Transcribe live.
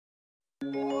Oh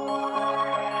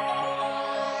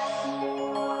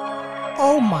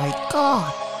my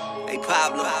God. Hey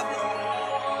Pablo,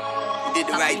 you did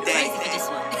the right thing.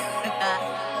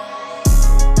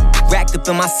 Racked up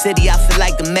in my city, I feel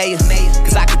like the mayor.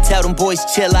 Cause I could tell them boys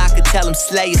chiller, I could tell them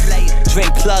slayer.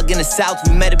 Drink plug in the south,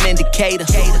 we met him in Decatur.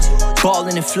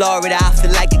 Ballin' in Florida, I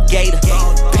feel like a gator.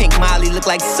 Pink Molly look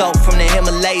like salt from the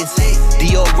Himalayas.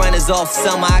 Dior runners off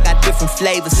summer, I got different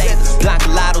flavors. Blanca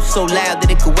Lotto so loud that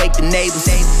it could wake the neighbors.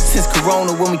 Since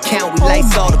Corona, when we count, we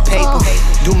lights all the paper.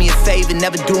 Do me a favor,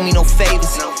 never do me no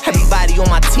favors. Everybody on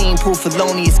my team pull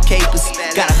felonious capers.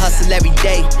 Gotta hustle every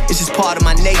day, it's just part of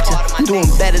my nature. I'm doing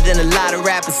better than a lot of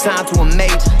rappers signed to a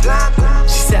major.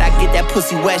 She said I get that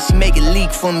pussy wet, she make it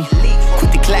leak for me. Quit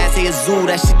the class A Azul,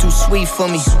 that shit too sweet for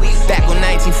me. Back on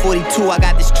 1942, I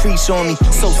got this trees on me.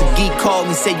 Sosa Geek called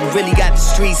me, said you really got the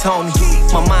streets, homie.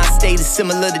 My mind state is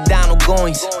similar to Donald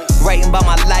Goines. Writing about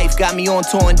my life, got me on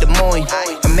tour in Des Moines.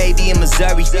 Or maybe in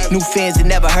Missouri, new fans that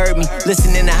never heard me.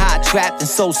 Listening to Hot Trapped and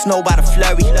Sold Snow by the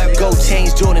flurry. Gold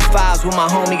chains, Jordan 5s when my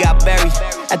homie got buried.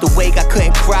 At the wake, I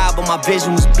couldn't cry, but my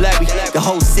vision was blurry. The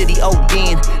whole city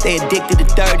ODing, they addicted to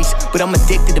 30s. But I'm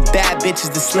addicted to bad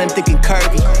bitches, the slim, thick, and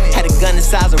curvy. Had a gun the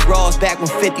size of Ross back when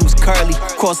 50 was curly.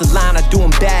 Cross the line, I do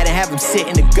him bad and have him sit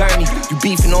in the gurney. You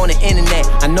beefing on the internet,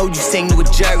 I know you sing to a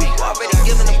jury. Already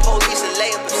giving the police a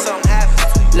layup if something happens.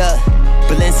 Look,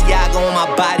 Balenciaga on my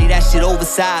body, that shit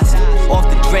oversized. Off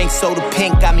the drink, soda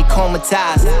pink, got me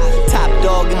comatized. Top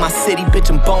dog in my city, bitch,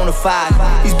 I'm bona fide.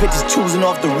 These bitches choosing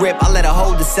off the rip, I let her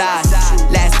hold the size.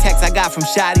 Last text I got from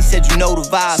Shotty said you know the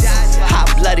vibes.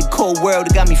 Hot-blooded, cold world,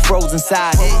 it got me frozen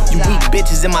inside. You weak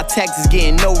bitches in my texts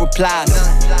getting no replies.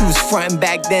 You was frontin'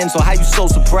 back then, so how you so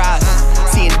surprised?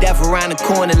 Seeing death around the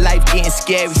corner, life getting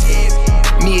scary.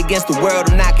 Me against the world,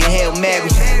 I'm knocking Hail Mary.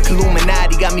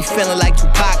 Illuminati got me feeling like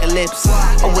Tupacalypse.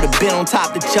 I would've been on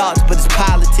top of the charts, but it's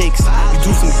politics. You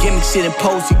do some gimmick shit and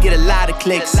post, you get a lot of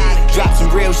clicks. Drop some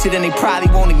real shit and they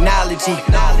probably won't acknowledge it.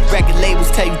 Record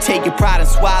labels tell you take your pride and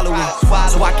swallow it.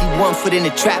 So I keep one foot in the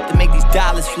trap to make these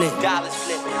dollars flip.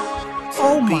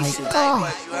 Oh my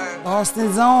God.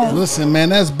 Boston's own. Listen, man,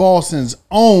 that's Boston's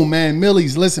own, man.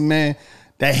 Millie's, listen, man,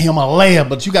 that Himalaya,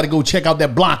 but you got to go check out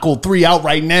that Blanco 3 out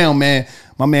right now, man.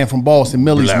 My man from Boston,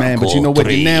 Millie's, man. But you know what?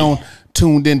 You're now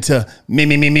tuned into $1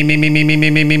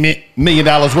 million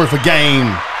worth of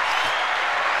game.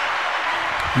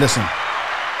 Listen,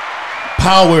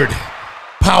 powered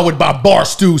by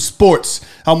Barstool Sports.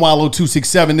 I'm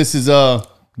Wallow267. This is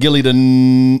Gilly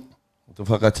the. What the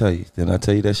fuck I tell you? Didn't I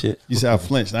tell you that shit? You said I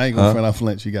flinched. I ain't gonna front. I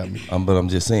flinched. You got me. But I'm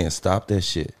just saying, stop that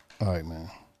shit. All right, man.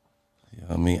 You know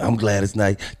what I mean, I'm glad it's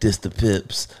not just the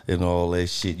Pips and all that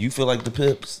shit. You feel like the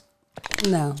Pips?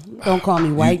 No, don't call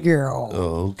me white girl.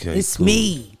 Oh, okay. It's cool.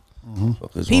 Me.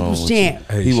 Mm-hmm. People's champ.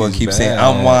 Hey, he want to keep saying,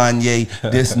 I'm Wanye,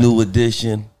 this new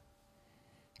edition.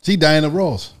 See, Diana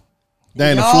Ross.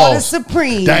 Diana Y'all Floss. the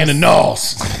Supreme. Diana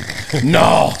Noss.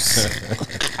 Noss.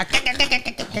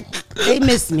 They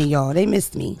missed me, y'all. They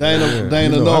missed me. Diana I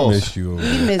Noss. missed you.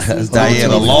 He missed me.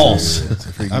 Diana Loss.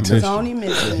 Tony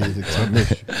missed me. I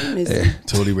miss you. He missed me.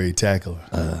 Totally ready to tackle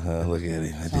her. Look at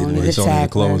him. I Tony did the It's only the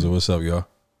tackler. closer. What's up, y'all?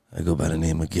 I go by the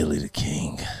name of Gilly the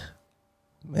King.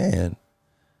 Man.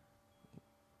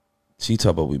 She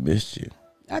talk about we missed you.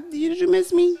 Did you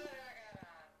miss me?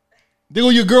 There go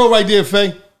your girl right there,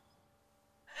 Faye.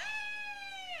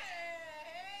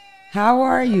 How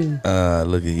are you?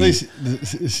 Look at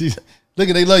you. Look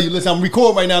at they love you. Listen, I'm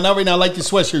recording right now. Now, right now, I like your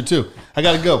sweatshirt too. I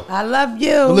gotta go. I love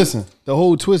you. But listen, the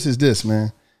whole twist is this,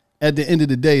 man. At the end of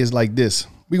the day, it's like this.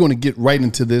 We're gonna get right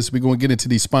into this. We're gonna get into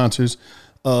these sponsors.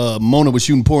 Mona was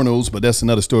shooting pornos, but that's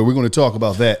another story. We're gonna talk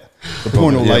about that. The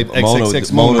porno life,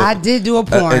 XXX Mona. I did do a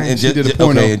porn. She did a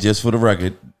porno. Okay, and just for the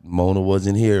record, Mona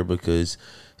wasn't here because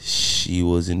she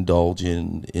was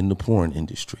indulging in the porn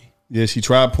industry. Yeah, she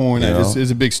tried porn. You know?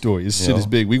 It's a big story. This shit is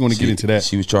big. We're going to get into that.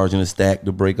 She was charging a stack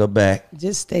to break her back.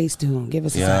 Just stay tuned. Give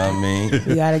us a Yeah, second. I mean,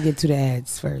 We got to get to the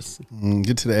ads first.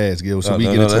 Get to the ads, Gil. So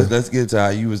let's get to how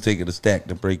you was taking a stack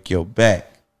to break your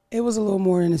back. It was a little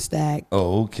more than a stack.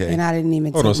 Oh, okay. And I didn't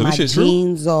even Hold on, take so my this shit true?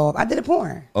 jeans off. I did a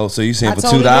porn. Oh, so you saying I for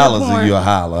totally did a $2 porn. and you a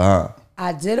holler, huh?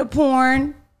 I did a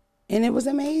porn, and it was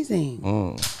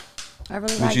amazing. I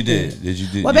really liked What you did? it. Did you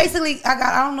do? Well, basically,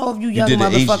 I don't know if you young did the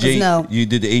motherfuckers HJ, know. You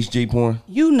did the HJ porn?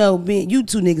 You know, you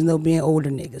two niggas know being older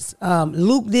niggas.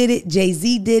 Luke did it.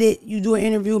 Jay-Z did it. You do an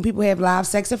interview and people have live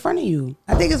sex in front of you.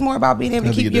 I think it's more about being able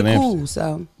to keep your cool.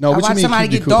 So No, I what you watch mean somebody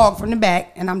keep your get cool? dogged from the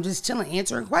back, and I'm just chilling,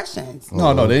 answering questions.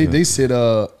 No, they said,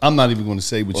 I'm not even going to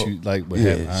say what you like. What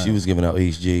Yeah, happened. she was giving out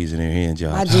HJs in her hand,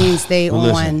 y'all. My jeans stay Well, on.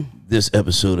 listen, this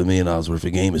episode of $1 Million Worth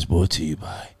of Game is brought to you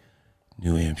by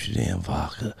New Amsterdam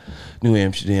vodka. New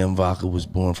Amsterdam vodka was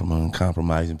born from an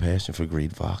uncompromising passion for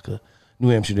great vodka.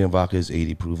 New Amsterdam vodka is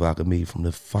 80 proof vodka made from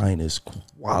the finest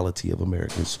quality of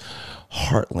America's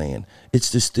heartland. It's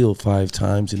distilled 5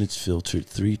 times and it's filtered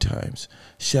 3 times.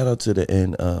 Shout out to the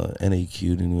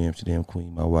NAQ, the New Amsterdam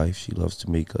Queen, my wife. She loves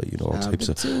to make all types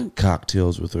of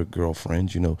cocktails with her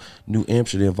girlfriends. New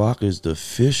Amsterdam vodka is the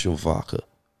official vodka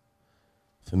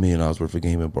for me and Osborne for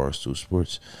Game and Barstool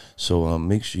Sports. So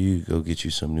make sure you go get you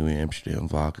some New Amsterdam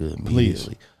vodka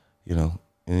immediately. Please.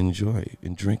 And enjoy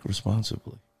and drink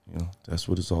responsibly. That's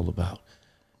what it's all about.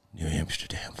 New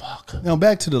Amsterdam vodka. Now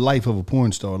back to the life of a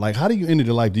porn star. Like, how do you enter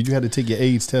the life? Did you have to take your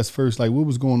AIDS test first? Like, what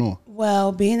was going on?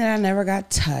 Well, being that I never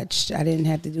got touched, I didn't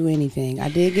have to do anything. I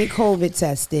did get COVID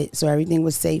tested, so everything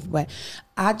was safe. But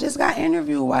I just got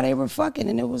interviewed while they were fucking,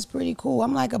 and it was pretty cool.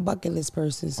 I'm like a bucket list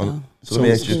person. So let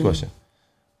me ask you this question.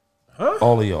 Huh?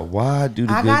 All of y'all, why do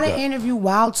the I got an interview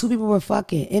while 2 people were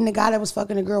fucking, and the guy that was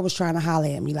fucking the girl was trying to holler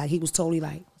at me. Like, he was totally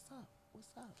like,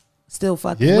 still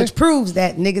fucking, which proves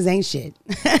that niggas ain't shit.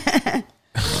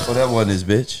 So that wasn't his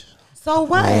bitch. So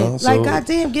what?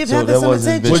 Goddamn, give Heather some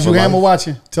attention. Was you hammer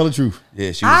watching? Tell the truth.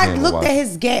 Yeah, she was hammer watching. I looked at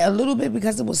his gay a little bit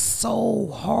because it was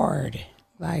so hard.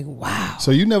 Like, wow. So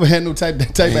you never had that type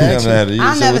of action?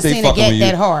 I never seen a get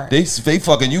that hard. They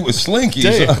fucking you with slinky.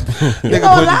 A lot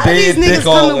of these niggas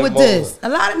coming with this. A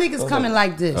lot of niggas coming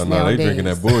like this nowadays. They drinking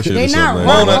that bullshit. They not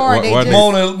hard.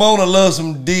 Mona loves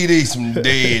some DD, some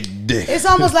dead dick. It's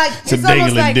almost like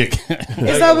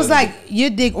it's almost like your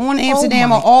dick on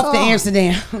Amsterdam or off the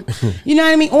Amsterdam. You know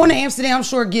what I mean? On the Amsterdam, I'm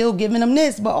sure Gil giving them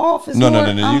this, but off is no.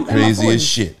 You crazy as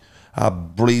shit. I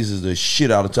blazes the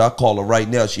shit out of her. I call her right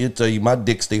now. She'll tell you my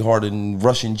dick stay harder than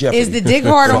Russian Jeopardy. Is the dick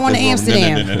harder on the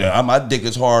Amsterdam? No. My dick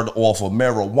is hard off of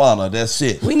marijuana. That's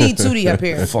it. We need Tootie up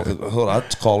here. Hold on, I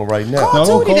call her right now. Call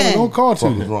Tootie then. Don't call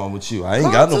Tootie. What's wrong with you? I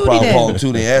ain't got no problem calling Tootie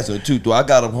and asking her, do I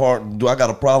got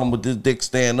a problem with this dick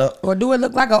stand up? Or do it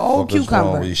look like an old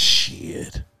cucumber? Wrong with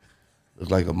shit. Look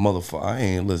like a motherfucker. I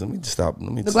ain't listen. Let me stop.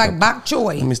 Look like bok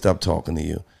choy. Let me stop talking to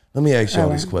you. Let me ask y'all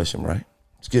this question, right?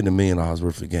 It's getting $1 million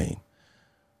worth of game.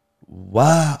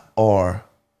 Why are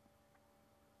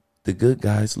the good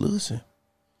guys losing?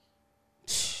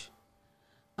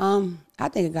 I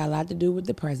think it got a lot to do with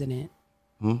the president.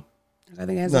 I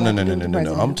think it has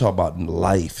No. I'm talking about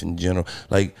life in general.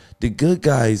 Like, the good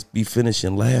guys be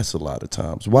finishing last a lot of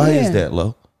times. Why is that,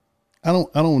 Lo? I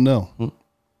don't know.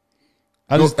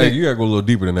 Hey, you gotta go a little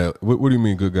deeper than that. What do you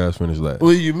mean good guys finish last?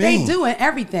 What do you mean? They doing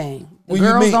everything. The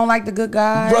girls don't like the good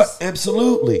guys. Right,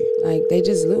 absolutely. Like, they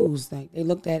just lose. Like, they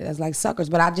looked at it as like suckers.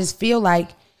 But I just feel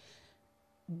like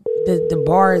the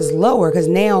bar is lower because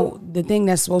now the thing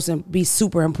that's supposed to be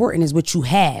super important is what you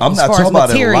have. I'm not talking about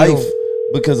in life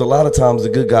because a lot of times the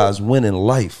good guys win in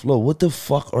life. Lo, what the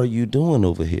fuck are you doing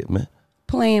over here, man?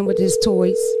 Playing with his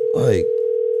toys. Like,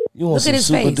 you want some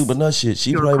super duper nut shit.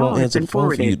 She probably won't answer the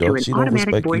phone for you, though. She don't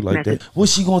respect you like that.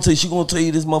 What's she gonna tell you? She gonna tell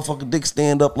you this motherfucking dick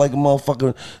stand up like a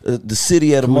motherfucker, the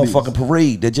city at a motherfucking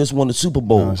parade that just won the Super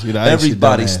Bowl.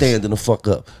 Everybody standing the fuck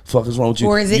up. Fuck is wrong with you?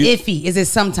 Or is it iffy? Is it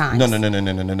sometimes? No.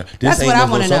 That's what I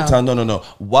want to know. Sometimes, no.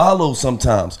 Wallow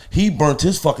sometimes. He burnt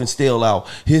his fucking stale out,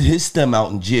 his stem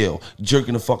out in jail,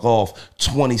 jerking the fuck off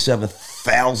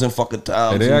 27,000 fucking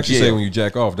times. And they actually say when you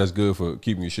jack off, that's good for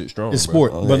keeping your shit strong. It's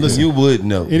sport, but listen, you would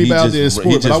know. Anybody out there is sport,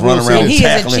 he just run around he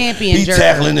tackling. Is a champion he jerker.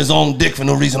 Tackling his own dick for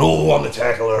no reason. Oh, I'm the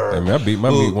tackler. I mean, I beat my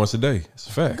meat once a day. It's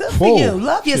a fact. Good for you.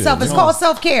 Love yourself. It's called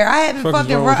self-care. I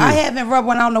haven't rubbed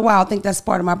one out in a while. I think that's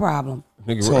part of my problem.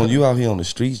 So you out here on the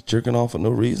streets jerking off for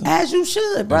no reason? As you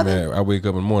should, brother. Man, I wake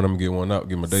up in the morning, I'm gonna get one out,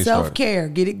 get my day started. Self-care.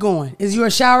 Get it going. Is you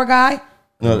a shower guy?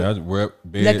 No, I just wear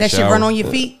bed, let that shit run on your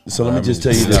feet. So let me just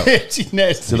tell you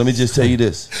this. So let me just tell you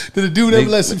this. Did the dude ever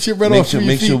let some shit run off your feet?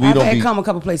 Make sure we don't be come a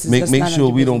couple places. Make sure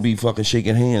we don't be fucking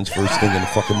shaking hands first thing in the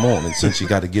fucking morning. Since you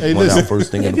got to get one out first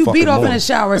thing in the fucking morning. If you beat off in the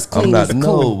shower, it's clean.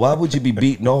 No, why would you be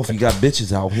beating off? You got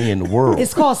bitches out here in the world.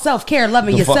 It's called self-care,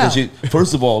 loving yourself.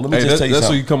 First of all, let me just tell you something. That's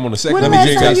why you come on the second. Let me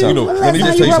just tell you something. Let me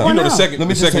just tell you something. You know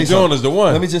the second John is the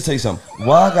one. Let me just tell you something.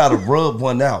 Why I gotta rub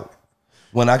one out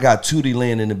when I got Tootie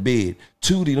laying in the bed?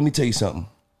 Tootie, let me tell you something.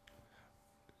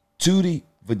 Tootie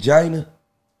vagina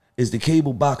is the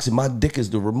cable box and my dick is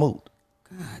the remote.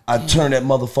 I turn that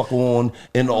motherfucker on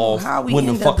and off when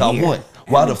the fuck I want.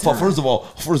 Why the fuck? First of all,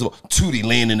 Tootie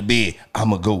laying in the bed.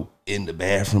 I'ma go in the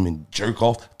bathroom and jerk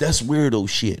off. That's weirdo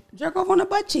shit. Jerk off on the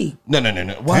butt cheek. No.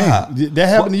 Why? Did that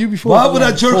happened to you before? Why would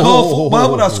I jerk off? Why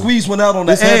would I squeeze one out on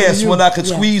the ass when I could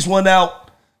squeeze one out?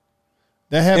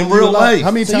 That happened in real life.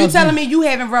 How many so times? You telling me you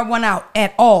haven't rubbed one out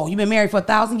at all? You've been married for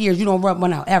 1,000 years. You don't rub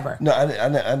one out ever. No, I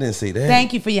didn't say that.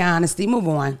 Thank you for your honesty. Move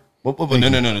on. But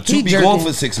no. Two be going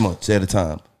for 6 months at a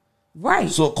time. Right.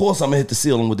 So of course I'm gonna hit the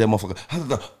ceiling with that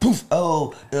motherfucker. Poof.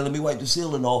 Oh, now let me wipe the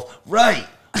ceiling off. Right.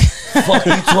 Fuck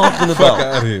you talking about? Fuck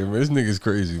out of here, man. This nigga's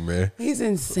crazy, man. He's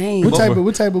insane.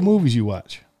 What type of movies you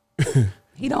watch?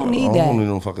 He don't need that. I don't need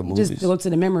no fucking movies. Just go to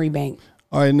the memory bank.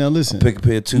 All right, now listen. Pick a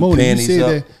pair of two Moni, panties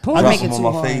up. Porn Drop make it them too on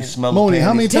my hard. face. Smell Moni, the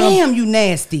how many panties. times? Damn, you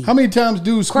nasty. How many times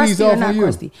dudes squeeze Crusty off or not on you?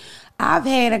 crusty? I've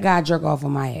had a guy jerk off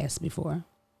on my ass before,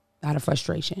 out of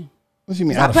frustration. What you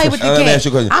mean? I play with the Let me ask K.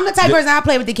 you a question. I'm the type of person I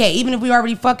play with the K. Even if we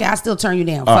already fuck it, I still turn you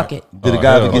down. Fuck it. Did a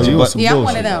guy ever get your butt? some Yeah, I'm bullshit.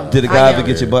 one of them. Did a I guy am. ever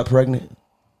get your butt pregnant?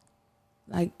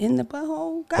 Like in the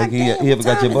butthole? God Like he damn, ever what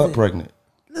got time your butt is it? pregnant?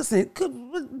 Listen,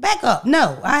 back up.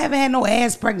 No, I haven't had no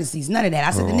ass pregnancies. None of that.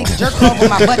 I said the nigga jerked off on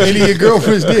my butt. Any of your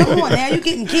girlfriends did? Come on now, you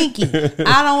getting kinky.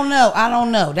 I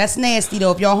don't know. That's nasty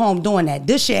though if y'all home doing that.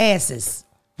 Dish your asses.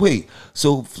 Wait,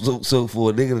 so for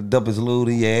a nigga to dump his load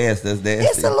in your ass, that's nasty.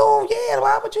 It's a little, yeah,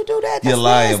 why would you do that? You're That's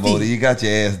lying, nasty. Moni. You got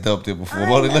your ass dumped in before. All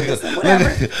Moni, right, look listen, at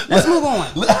whatever. Let's move on.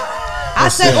 I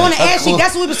said on the ass cheek.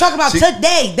 That's what we was talking about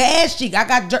today. The ass cheek. I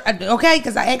got okay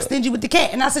because I extend you with the cat,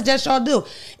 and I suggest y'all do.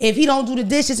 If he don't do the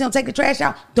dishes, he don't take the trash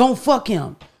out. Don't fuck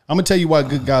him. I'm gonna tell you why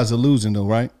good guys are losing though,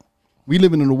 right? We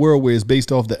living in a world where it's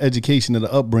based off the education of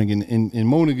the upbringing, and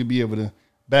Mona could be able to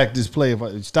back this play.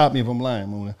 Stop me if I'm lying,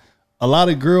 Mona. A lot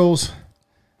of girls,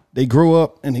 they grow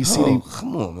up and they see.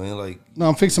 Come on, man. Like, No,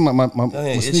 I'm fixing my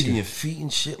itching sneaker. your feet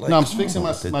and shit. Like, No, I'm come fixing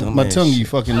on, that my dumbass tongue. You shit.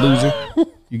 fucking loser.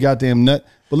 You goddamn nut.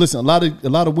 But listen, a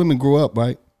lot of women grow up,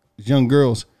 right? Young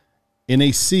girls, and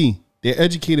they're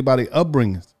educated by their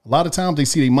upbringings. A lot of times they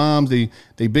see their moms, they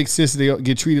big sisters, they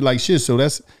get treated like shit. So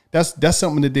that's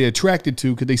something that they're attracted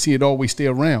to because they see it always stay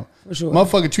around. For sure.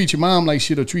 Motherfucker treat your mom like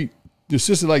shit or treat your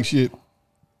sister like shit,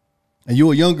 and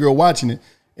you're a young girl watching it,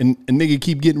 and nigga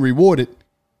keep getting rewarded.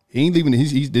 He ain't leaving.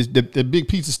 He's the big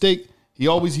piece of steak. He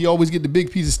always get the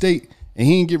big piece of steak, and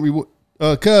he ain't get rewarded.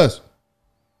 Cuz.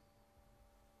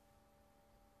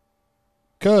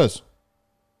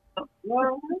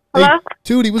 Hello? Hey,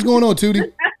 Tootie, what's going on,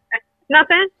 Tootie?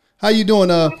 Nothing. How you doing?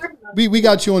 We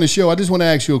got you on the show. I just want to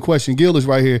ask you a question. Gil is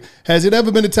right here. Has it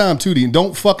ever been a time, Tootie, and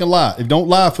don't fucking lie. Don't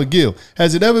lie for Gil.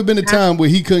 Has it ever been a time where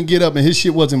he couldn't get up and his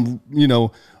shit wasn't,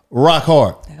 rock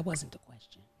hard? That wasn't the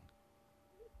question.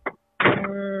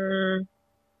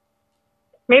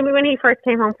 Maybe when he first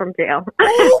came home from jail.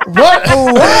 What?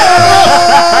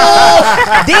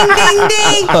 Ding, ding,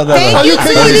 ding. No. Thank you,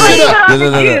 cooking this Tootie. shit up?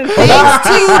 Thanks,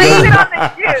 Tootie.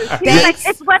 He's like,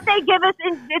 it's what they give us,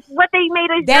 and it's what they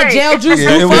made us That drink. jail juice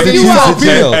Yeah, it do was fuck the you juice up. in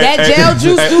jail. That jail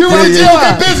juice do You fuck in you jail,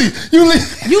 up. get busy.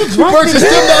 You drunk person as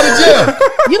stepped out of jail.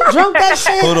 You drunk that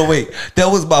shit? Hold on, wait. That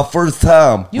was my first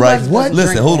time, You right? wasn't supposed to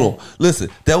Listen, drink hold that. on. Listen,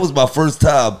 that was my first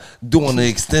time doing the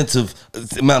extensive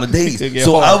amount of days. Yeah,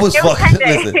 So hard. I was It was fucking.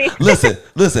 10 days.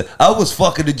 Listen. I was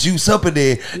fucking the juice up in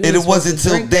there, and it was wasn't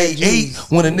supposed to until drink day that 8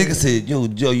 juice. when a nigga said, "Yo,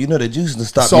 you know that juice to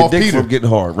stop Soft your dick Peter. from getting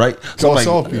hard, right?" So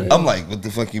Saltpeter. I'm like, what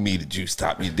the fuck you mean the juice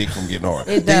stop your dick from getting hard?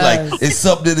 It They does. like it's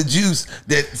something in the juice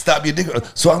that stop your dick.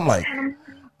 So I'm like,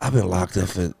 I've been locked up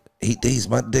for 8 days.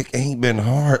 My dick ain't been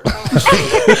hard.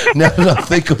 Now that I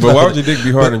think about But why it. would your dick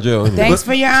be hard in jail? Thanks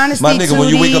for your honesty, My nigga, when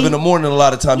you wake up in the Tootie. morning, a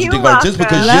lot of times you You think about it, just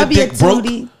welcome. because Love your you, dick broke.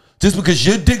 Tootie. Just because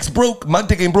your dick's broke, my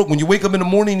dick ain't broke. When you wake up in the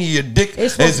morning and your dick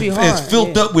It's supposed to be hard,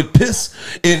 filled yeah. up with piss,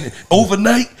 and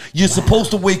overnight you're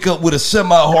supposed to wake up with a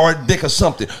semi-hard dick or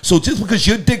something. So just because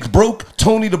your dick's broke,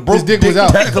 Tony the broke His dick was out.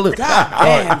 tackler. God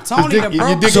damn, Tony Your the dick- your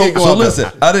broke. dick So, ain't go so up.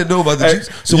 listen, I didn't know about the Hey, juice.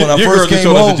 So your- when I your first girl just came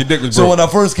told us home, that your dick was so broke. when I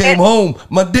first came home,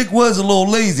 my dick was a little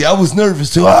lazy. I was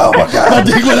nervous too. Oh my god, my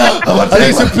dick went out. I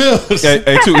need some pills.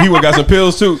 Hey, too, he went got some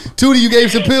pills too. Tootie, you gave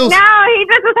some pills? No, he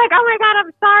just was like, oh my God,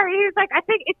 I'm sorry. He was like, I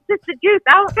think it's just the juice.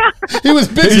 I don't know. He was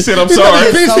busy. He said, "I'm He sorry."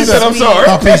 was busy. He said, "I'm sorry."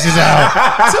 My piece is out.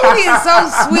 Tootie is so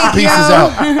sweet, Piece yo. is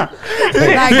out.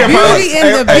 Like Beauty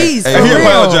and the Beast. Hey, for he real.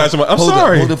 apologized to me. I'm hold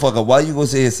sorry. Hold the fuck up. Why you gonna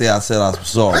say I said I'm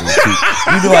sorry? Too?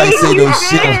 You know I ain't say no You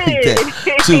shit like did. that.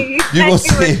 Too. You You gonna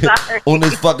said say you were it sorry. on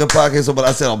this fucking podcast? But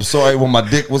I said I'm sorry when my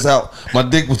dick was out. My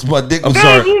dick was. I'm Babe,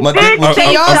 sorry. you My dick did was- say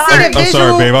Can y'all you're see the sorry. visual? I'm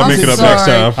sorry, babe. I'll make it up next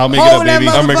time. I'll make it up, Hold that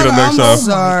baby. I'll make it up next motherfucker, time. I'm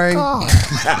sorry.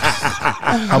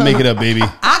 I'll make it up, baby.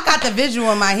 I got the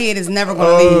visual in my head. It's never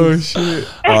gonna leave. shit.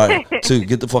 All right, Too.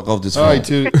 Get the fuck off this phone. All right,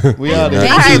 Toot. We out there.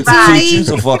 Thank you, All right, bye. Tootie. You's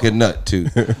a fucking nut, Too.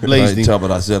 Lazy. Tell me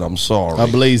I said I'm sorry. I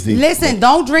blazed him. Listen,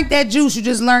 don't drink that juice. You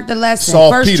just learned the lesson.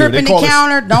 Saltpeter. First trip They in the call it-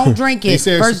 counter, don't drink They it.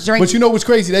 serious. First drink. But you know what's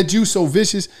crazy? That juice so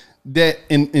vicious that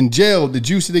in jail, the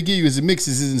juice that they give you as it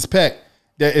mixes is in this pack.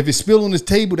 That if it's spilled on this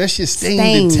table, that shit stained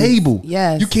Stains. the table.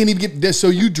 Yes. You can't even get that. So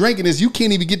you drinking this, you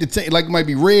can't even get the like it might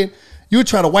be red. You would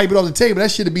try to wipe it off the table.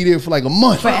 That shit'd be there for like a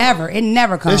month. Forever. It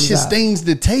never comes That shit up. stains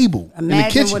the table in the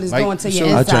Imagine kitchen. what it's doing to your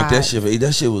I inside. drank that shit.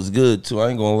 That shit was good too. I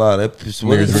ain't gonna lie. That Niggas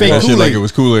drink that shit Kool-Aid. like it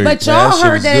was Kool-Aid. But y'all that shit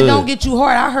heard was that it good. don't get you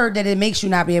hard. I heard that it makes you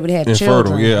not be able to have Infertile,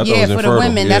 children. yeah, I thought it was for infertile, the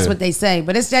women, that's yeah. what they say.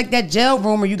 But it's like that jail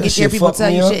rumor you That get there, shit people fucked tell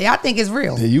me you up. shit. I think it's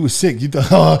real. Yeah, you was sick. You thought,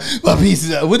 oh, my piece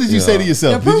is out. What did you say to The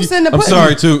yourself? Did proof's you, in the I'm pudding.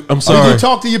 sorry too. I'm did sorry. you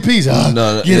talk to your piece?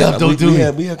 No, Get up, don't do me.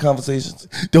 We had conversations.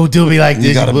 Don't do me like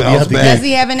this. gotta You put me bounce out the back. Does game.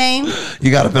 he have a name?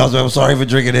 You got to bounce back. I'm sorry for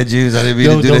drinking that juice. I didn't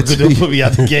mean to do that to Don't you. put me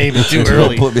out the game. It's too Don't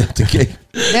early. put me out the game.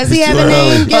 Does he have a too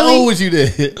name, early. How old Gilly? was you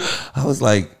then? I was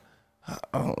like,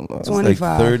 I don't know. I was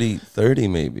 25. like 30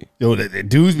 maybe. Yo, the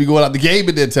dudes be going out the game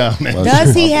at that time, man.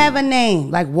 Does he have a name?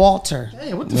 Like Walter.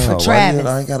 Hey, what the No, fuck? why Travis.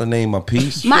 I ain't got to name my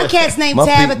piece. My cat's named My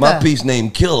Tabitha. piece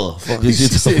named Killa. Fuck is She you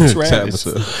said talking- Travis.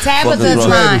 Tabitha. Tabitha's Fucking mine.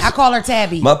 Travis. I call her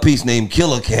Tabby. My piece named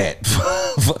Killer Cat.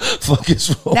 Fuck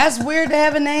is wrong. That's weird to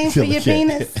have a name for your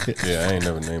Killer penis. Yeah, I ain't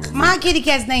never named him. My kitty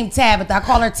cat's named Tabitha. I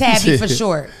call her Tabby for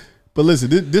short. But listen,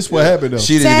 this what happened though.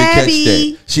 She didn't even catch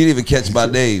Tabby. that. She didn't even catch my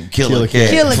name. Killer Killer Cat.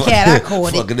 Killer Cat, I called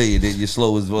it. Fucking A, then you're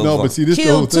slow as well. No, but see, this the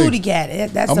whole Kill thing. Tootie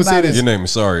Cat. That's I'ma say about this. Your it. name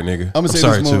is sorry, nigga. I'ma I'm say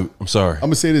sorry this, too. Mo. I'm sorry. I'm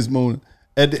gonna say this, Mona.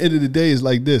 At the end of the day, it's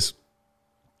like this.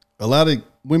 A lot of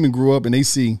women grew up and they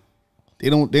see they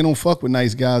don't fuck with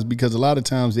nice guys because a lot of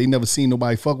times they never seen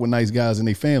nobody fuck with nice guys in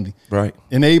their family. Right.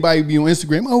 And everybody be on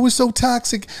Instagram, oh, it's so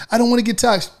toxic. I don't want to get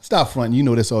toxic. Stop fronting. You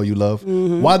know that's all you love.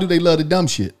 Why do they love the dumb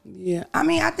shit? Yeah. I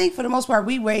mean, I think for the most part,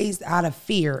 we raised out of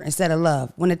fear instead of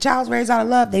love. When a child's raised out of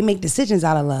love, they make decisions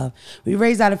out of love. We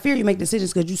raised out of fear, you make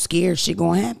decisions because you scared shit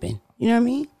gonna happen. You know what I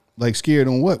mean? Like scared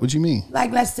on what? What you mean?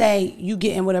 Like, let's say you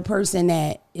getting with a person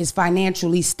that is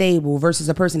financially stable versus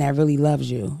a person that really loves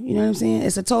you. You know what I'm saying?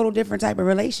 It's a total different type of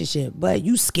relationship. But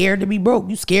you scared to be broke.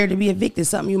 You scared to be evicted.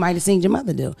 Something you might have seen your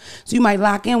mother do. So you might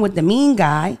lock in with the mean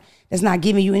guy that's not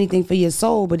giving you anything for your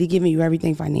soul, but he giving you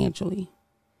everything financially.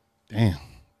 Damn.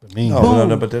 But mean.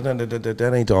 No, but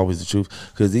that ain't always the truth.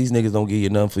 Because these niggas don't give you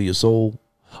nothing for your soul,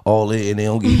 and they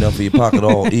don't give you nothing for your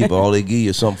pocket either. All they give you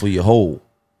is something for your hole.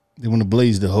 They want to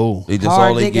blaze the hole. They just Hard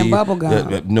all they dick give and you. bubble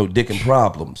gum. No dick and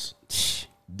problems.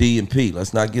 D and P.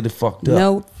 Let's not get it fucked up.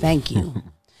 No, thank you.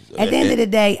 At the end of the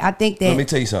day, I think that Let me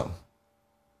tell you something.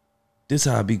 This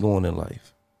how I be going in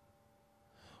life.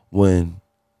 When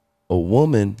a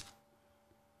woman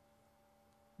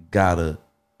got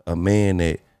a man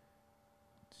that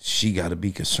she got to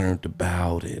be concerned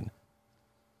about, and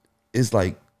it's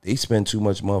like they spend too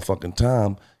much motherfucking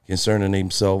time concerning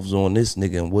themselves on this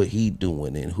nigga and what he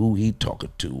doing and who he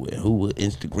talking to and who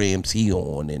Instagrams he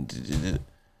on and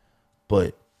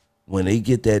but when they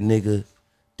get that nigga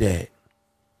that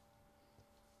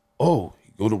he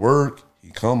go to work, he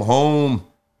come home,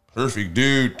 perfect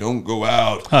dude, don't go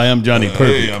out. Hi, I'm Johnny Perfect.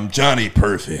 Hey, I'm Johnny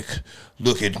Perfect.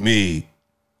 Look at me.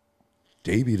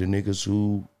 They be the niggas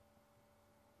who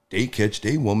they catch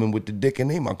they woman with the dick in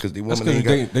their mouth because they woman That's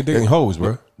because they dating hoes,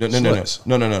 bro.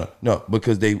 No.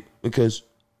 Because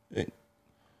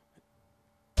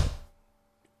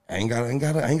I ain't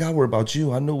gotta worry about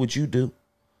you. I know what you do.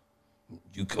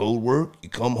 You go to work, you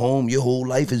come home, your whole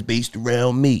life is based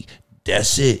around me.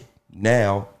 That's it.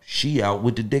 Now she out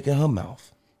with the dick in her mouth.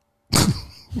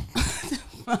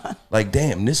 Like,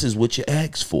 damn, this is what you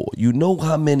asked for. You know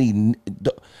how many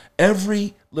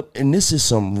and this is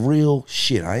some real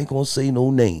shit. I ain't gonna say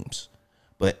no names,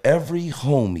 but every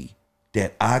homie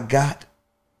that I got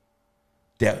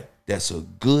that's a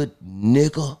good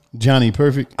nigga. Johnny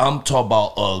Perfect. I'm talking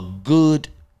about a good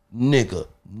nigga.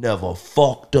 Never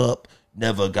fucked up.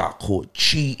 Never got caught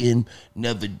cheating.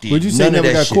 Never did. Would you say none of never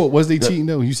that got shit. caught? Was they cheating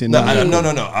though? You said No, never got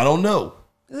no. caught. I don't know.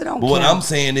 it don't But what count. I'm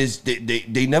saying is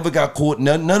they never got caught.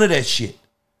 None of that shit.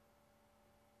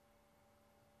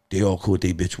 They all caught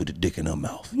they bitch with a dick in her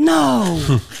mouth.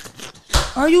 No.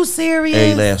 Are you serious?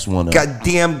 Every last one of them.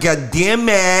 Goddamn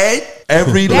it.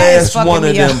 Every That is last one fucking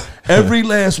of me them. up. Every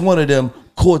last one of them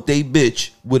caught they bitch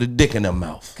with a dick in her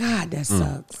mouth. God, that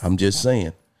sucks. I'm just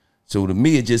saying. So to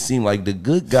me, it just seemed like the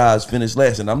good guys finished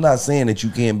last. And I'm not saying that you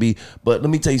can't be, but let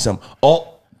me tell you something.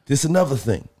 This another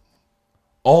thing.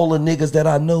 All the niggas that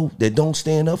I know that don't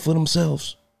stand up for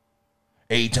themselves.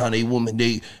 Every time him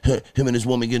and his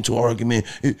woman get into an argument,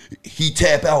 he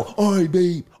tap out. All right,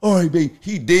 babe.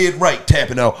 He dead right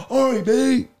tapping out. All right,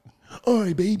 babe.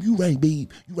 You right,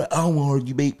 babe. You right. I don't want to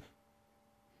argue, babe.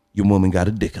 Your woman got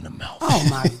a dick in her mouth. Oh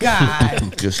my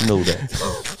God. Just know that.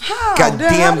 How? Goddamn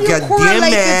How do you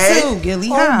correlate it. the two, Gilly?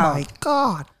 How? Oh my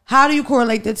God. How do you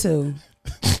correlate the two?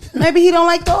 Maybe he don't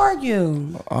like to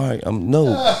argue. All right,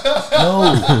 no.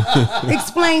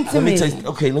 Explain to me.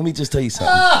 Let me just tell you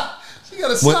something. She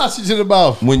got a sausage in the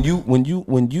mouth. When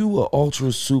you are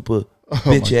ultra super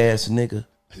bitch ass nigga.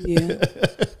 Yeah.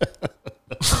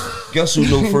 Guess who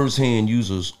know firsthand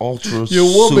uses ultra Your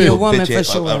woman. Your woman bitch for ass.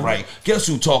 sure. Right. Guess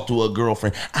who talked to a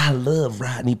girlfriend? I love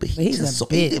Rodney, but He's just a so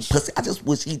bitch. pussy. I just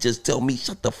wish he just tell me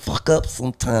shut the fuck up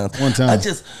sometimes. One time. I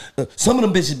just some of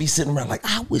them bitches be sitting around like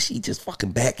I wish he just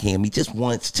fucking backhand me just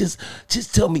once. Just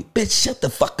tell me, bitch, shut the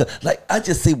fuck up. Like I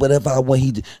just say whatever I want.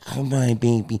 He do. All right,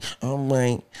 baby. All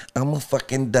right. I'm a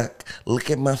fucking duck. Look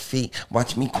at my feet.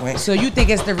 Watch me crank. So you think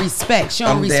it's the respect? She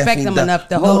don't I'm respect definitely him not- enough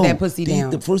to hold No, that pussy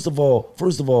down. First of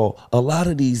all, a lot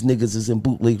of these niggas is in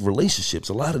bootleg relationships.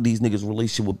 A lot of these niggas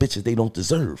relationship with bitches they don't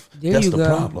deserve. There That's you the go.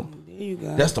 problem. There you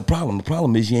go. That's the problem. The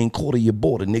problem is you ain't caught or you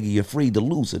bought it, nigga. You're afraid to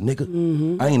lose it, nigga.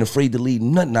 Mm-hmm. I ain't afraid to leave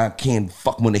nothing. I can't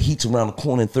fuck when the heat's around the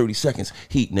corner in 30 seconds.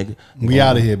 Heat, nigga. We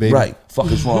outta here, baby. Right. Fuck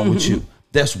is wrong with you?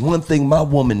 That's one thing my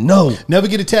woman know. Never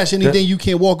get attached to anything you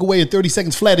can't walk away in 30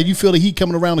 seconds flat if you feel the heat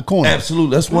coming around the corner.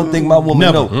 Absolutely. That's one thing my woman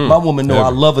Never. know. My woman know Never. I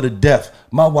love her to death.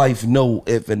 My wife know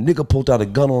if a nigga pulled out a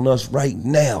gun on us right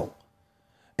now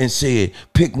and said,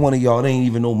 pick one of y'all, they ain't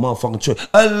even no motherfucking choice.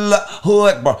 Allahu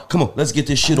Akbar. Come on, let's get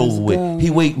this shit over with. He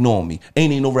waiting on me.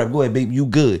 Ain't no rap. Go ahead, baby, you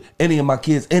good. Any of my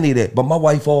kids, any of that. But my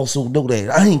wife also know that.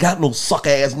 I ain't got no suck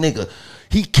ass nigga.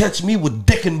 He catch me with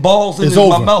dick and balls in my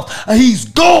over. mouth. He's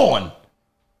gone.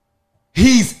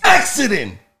 He's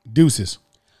exiting. Deuces.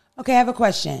 Okay, I have a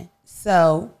question.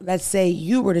 So let's say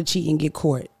you were to cheat and get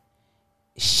caught.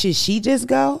 Should she just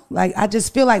go? Like, I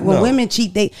just feel like when No. women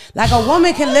cheat, they like a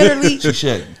woman can literally, She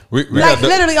shit. We like got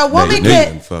literally a woman They can.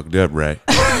 done fucked up, right?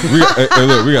 hey,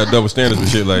 look, we got double standards and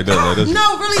shit like that. Like, that's,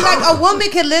 No, really, like a woman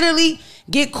can literally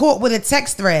get caught with a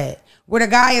text thread where the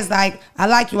guy is like, I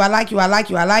like you, I like you, I like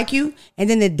you, I like you. And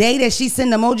then the day that she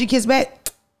send the emoji kiss back,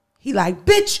 he like,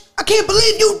 bitch, I can't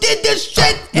believe you did this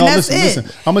shit. And No, that's listen.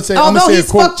 it. I'm gonna say. Although a he's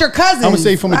quote. fucked your cousin. I'm gonna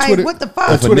say from a like, Twitter. what the fuck?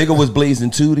 If a nigga was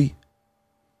blazing Tootie,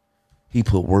 he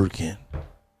put work in.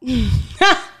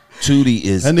 Tootie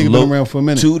is That nigga been around for a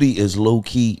minute. Tootie is low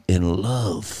key in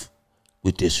love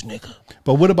with this nigga.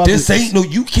 But what about This ain't no.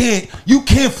 You can't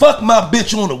fuck my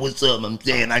bitch on it. What's up? I'm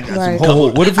saying I got Right. some.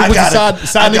 Couple, What if it I was got a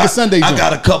side nigga Sunday I joint?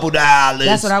 got a couple dollars.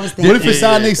 That's what I was thinking. What if it's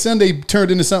side nigga Sunday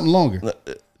turned into something longer?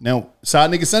 Now,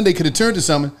 side nigga Sunday could have turned to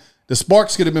something. The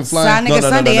sparks could have been flying. Side nigga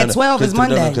Sunday at 12 is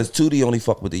Monday. Because Tootie only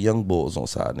fuck with the young boys on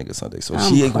side nigga Sunday, so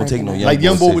I'm she ain't gonna take no cracking young Like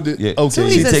young boys boy with the yeah. okay,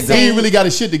 Tootie's she a take saint. he ain't really got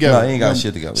his shit together. No, he ain't got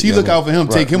shit together. She look out for him,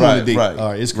 Right, take him on a date. right, All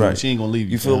right, it's cool. She ain't gonna leave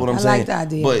you. You feel what I'm I saying? like the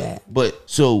idea of that. But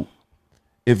so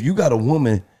if you got a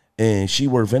woman and she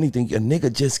worth anything, a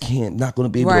nigga just not gonna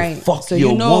be able Right. to fuck So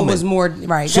your you know woman. it was more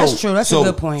right. That's true. That's a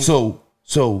good point.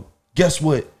 So guess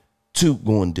what Toot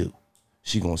gonna do?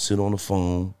 She gonna sit on the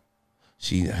phone.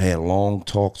 She had long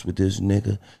talks with this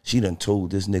nigga. She done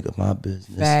told this nigga my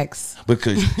business. Facts.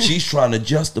 Because she's trying to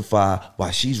justify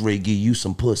why she's ready to give you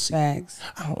some pussy. Facts.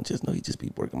 I don't just know he just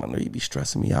be working my nerve. He be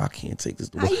stressing me out. I can't take this.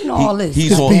 How you know all this?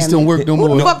 He's His on. beast don't work no Who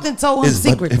more. the fuck done told him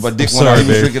secrets? If I dick I'm went out, sorry, he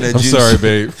was babe. drinking that I'm juice. sorry,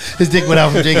 babe. His dick went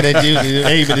out from drinking that juice.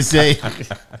 I ain't gonna say.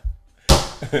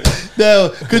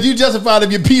 No, because you justified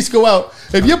if your piece go out.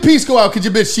 If your piece go out, could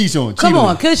your bitch cheat on? Come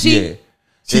on, cause she Yeah.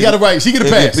 She got it right. She get a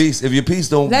pass. If your piece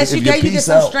don't, that she if your gave you piece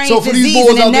some out, strange So for disease these boys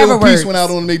and it out there, never who piece works. went out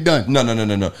on them, they done.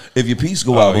 no. If your piece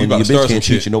go Oh, out you on you, about your to start bitch can't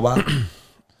some cheat. shit. You know why?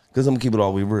 Because I'm gonna keep it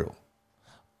all the way real.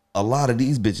 A lot of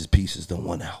these bitches' pieces don't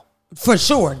went out. For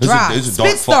sure. It's Dry. a dark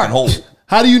Spit start. fucking hole.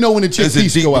 How do you know when the chick It's a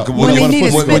piece deep- go out? When they need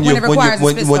a spit, when it requires a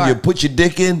spit when you start. put your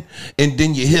dick in and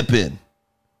then your hip in.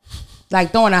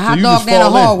 Like throwing a hot you dog just down the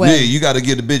fall in. hallway. Yeah, you got to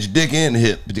get the bitch dick and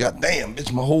hip. But God damn,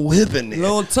 bitch, my whole hip in there.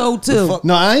 Little toe too.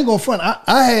 No, I ain't gonna front.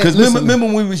 I had Because listen, remember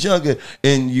when we was younger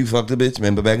and you fucked a bitch,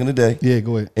 remember back in the day? Yeah,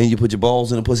 go ahead. And you put your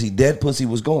balls in the pussy, that pussy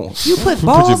was gone. You put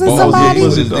balls in balls in somebody? He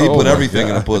pussy. put Oh my everything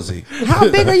in God. the pussy.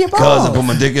 How big are your Cause I put balls?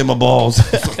 my dick in my balls.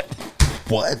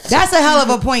 What? That's a hell of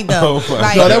a point though.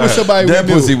 Like, No, that was somebody That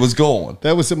we pussy knew. was gone.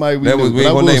 That was somebody we That knew. was, we But I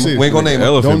ain't will gonna say name. this. We ain't gonna name.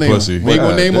 Elephant Don't name pussy. him. We ain't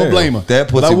gonna name or Damn. blame her.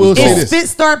 That But I pussy will was say gone. is this. spit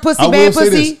start pussy I will bad say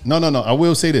pussy? this. No. I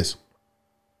will say this.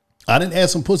 I didn't add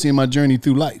some pussy in my journey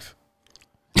through life.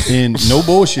 And no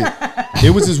bullshit.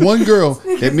 It was this one girl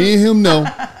that me and him know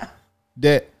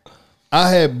that I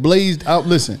had blazed out.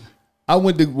 Listen, I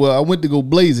went to go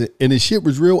blaze it, and the shit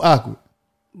was real awkward.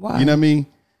 Why? You know what I mean?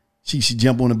 She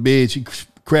jump on the bed, she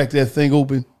cracked that thing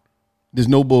open. There's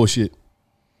no bullshit.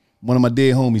 One of my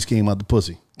dead homies came out the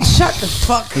pussy. Shut the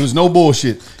fuck. It was no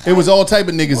bullshit. It was all type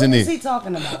of niggas What in is there. he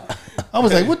talking about? I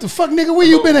was like, what the fuck, nigga? Where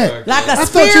you been at? Like a I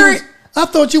thought spirit? I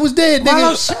thought you was dead,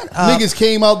 nigga. Marlo, shut up. Niggas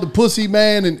came out the pussy,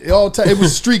 man, and all time. It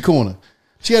was a street corner.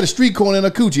 She had a street corner in her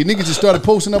coochie. Niggas just started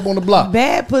posting up on the block.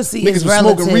 Bad pussy Niggas is was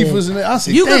relative. smoking reefers and I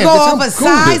said, you could damn, go bitch, off I'm of cool.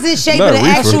 size and shape Not of the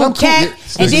reefer. actual I'm cool. cat,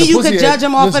 Listen, and then the you could pussy judge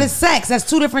them off of the listen. sex. That's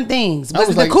two different things. But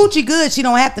was the like- coochie good, she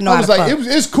don't have to know I how was to like, fuck.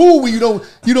 it's cool when you don't.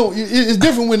 It's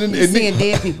different when You seeing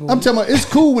dead people. I'm talking about it's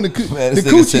cool when the Man, this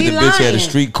nigga coochie. said the He bitch had a lying.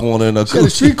 street corner in her The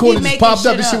street coochie. corner He just making popped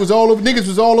up. shit This shit up. was all over. Niggas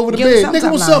was all over the Give him bed. something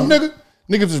Nigga, what's lying. up, nigga?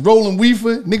 Niggas was rolling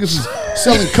reefer. Niggas was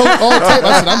selling coke all type.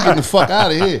 I said, I'm getting the fuck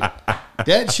out of here.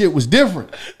 That shit was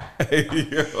different.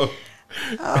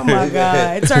 Oh my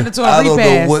god, it turned into a I don't know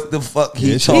repass. what the fuck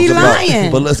he Yeah, talking he about.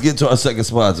 lying. But let's get to our second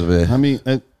sponsor, man. I mean,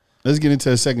 let's get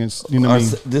into a second. You know what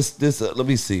I mean? Let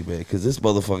me see, man, because this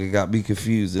motherfucker got me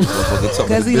confused.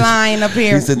 Because he lying up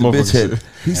here. He said the bitch had.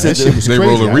 He said that shit was They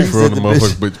crazy. roll a He reefer said on the the bitch-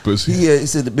 motherfucker's pussy. he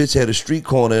said the bitch had a street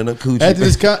corner in her coochie. After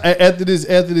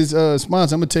this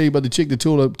sponsor, I'm gonna tell you about the chick that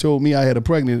told me I had a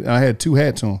pregnant. And I had 2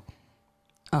 hats on.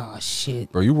 Oh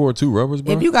shit! Bro, you wore 2 rubbers,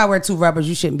 bro? If you got to wear 2 rubbers,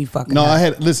 you shouldn't be fucking. No, her. I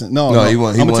had listen. No, No, no. he I'm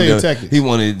gonna tell you the wanted tactics. he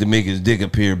wanted to make his dick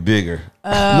appear bigger.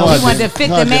 No, I he wanted to didn't. fit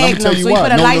No, I the didn't. Let me magnum, tell so you he why. put a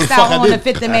No, the lifestyle fuck I on to didn't.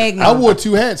 fit the magnum. I wore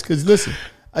 2 hats because listen,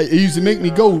 it used to make me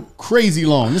go crazy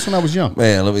long. This when I was young.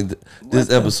 Man,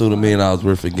 this episode of $1 Million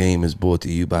Worth of Game is brought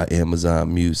to you by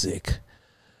Amazon Music.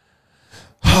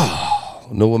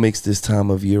 Know what makes this time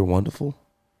of year wonderful?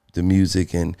 The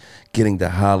music and getting the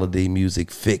holiday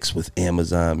music fix with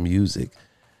Amazon Music.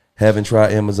 Haven't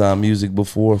tried Amazon Music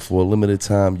before? For a limited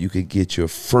time, you could get your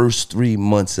first 3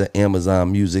 months of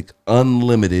Amazon Music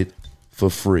unlimited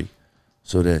for free.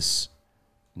 So that's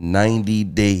 90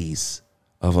 days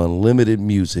of unlimited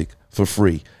music for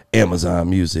free. Amazon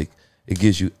Music. It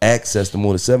gives you access to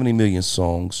more than 70 million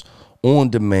songs on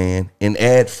demand and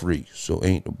ad-free. So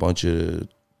ain't a bunch of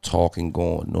talking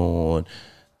going on,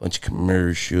 bunch of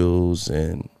commercials,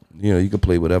 and you can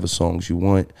play whatever songs you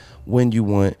want when you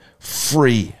want,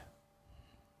 free.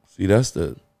 See, that's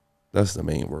the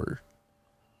main word.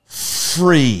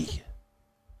 Free.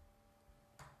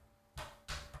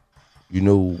 You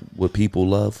know what people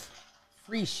love?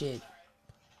 Free shit.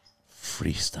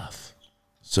 Free stuff.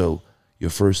 So your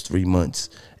first 3 months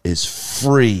is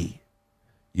free.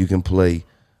 You can play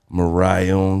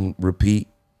Mariah on repeat.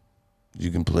 You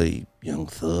can play Young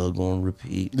Thug on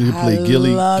repeat. You play I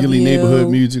Gilly love you. neighborhood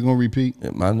music on repeat.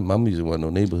 My music wasn't no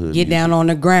neighborhood. Get music. down on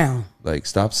the ground. Like,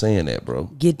 stop saying that, bro.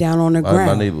 Get down on the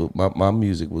ground. My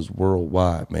music was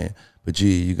worldwide, man. But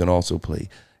you can also play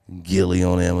Gilly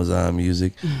on Amazon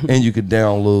Music, and you could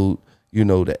download,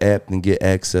 the app and get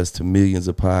access to millions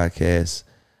of podcast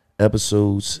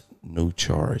episodes, no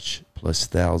charge, plus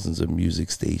thousands of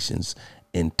music stations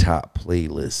and top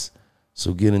playlists.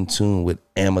 So get in tune with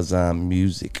Amazon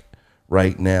Music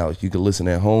right now. You can listen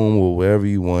at home or wherever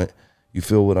you want. You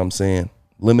feel what I'm saying?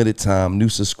 Limited time. New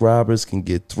subscribers can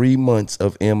get 3 months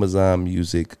of Amazon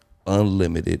Music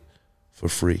unlimited for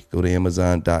free. Go to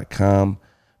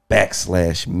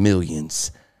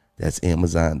Amazon.com/millions. That's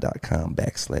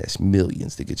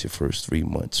Amazon.com/millions to get your first 3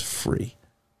 months free.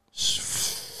 It's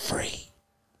free.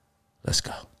 Let's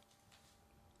go.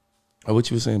 Oh,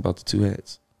 what you were saying about the 2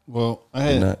 hats? Well,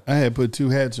 I had put 2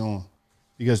 hats on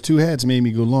because 2 hats made me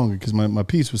go longer because my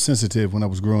piece was sensitive when I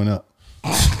was growing up.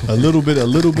 a little bit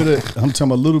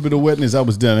of wetness, I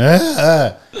was done.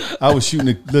 I was shooting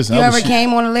it. Listen, You ever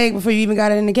came on a leg before you even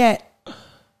got it in the cat?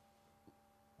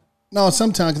 No,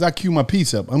 sometimes because I cue my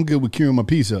piece up. I'm good with cueing my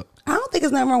piece up. I don't think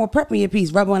there's nothing wrong with prepping your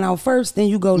piece. Rub one out first, then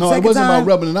you go the No, second it wasn't time. about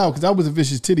rubbing it out because I was a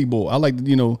vicious titty boy. I like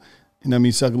to,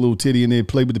 suck a little titty in there,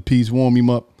 play with the piece, warm him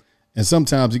up. And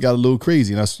sometimes it got a little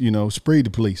crazy, and I, sprayed the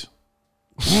police.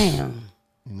 Damn.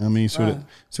 You know what I mean? So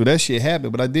that shit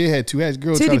happened. But I did have 2 hats.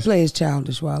 Girl, Titty play is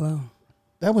childish, Wallow.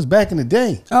 that was back in the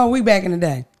day. Oh, we back in the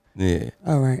day. Yeah.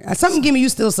 All right. Something give me you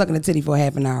still sucking a titty for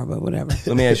half an hour, but whatever.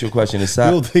 Let me ask you a question. You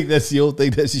don't think that's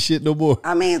the shit no more?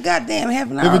 I mean, goddamn,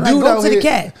 half an hour. If a Like, dude go out to the here,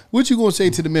 cat. what you gonna say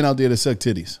to the men out there that suck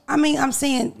titties? I mean, I'm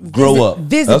saying Grow up.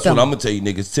 Visit That's them. what I'm gonna tell you,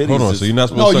 niggas. Titties. Hold on, is- so you're not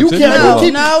No, supposed to you suck can't.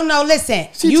 titties? Grow up. No, listen.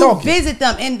 She You talking. visit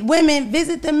them, and women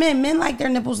visit the men. Men like their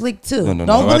nipples licked too. No,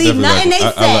 Don't I believe definitely nothing like,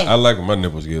 they say. I like when my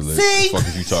nipples get licked. See? The fuck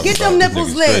is you talking Get about? them This nipples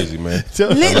nigga's licked. crazy, man.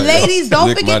 Ladies, don't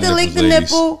Lick forget my to lick the nipples,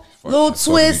 ladies. nipple. Fuck, Little what the fuck are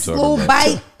you twist, talking little about?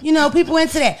 bite. People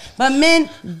into that. But men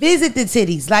visit the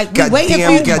titties. Like, we waiting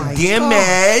for you. Goddamn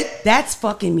mad. That's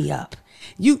fucking me up.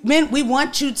 Men, we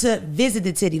want you to visit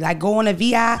the titty. Like, go on a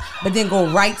VI, but then go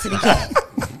right to the cat.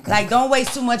 Like, don't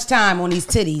waste too much time on these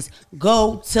titties.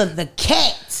 Go to the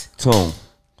cat. Tone.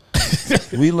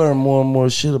 We learn more and more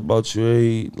shit about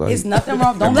you. Like, It's nothing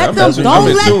wrong. Don't I'm let in them. tune Don't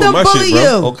with let them my bully shit,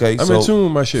 bro. you. okay, I'm in tune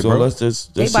with my shit, so bro. let's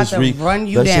just about to run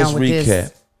you down with recap.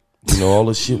 this. All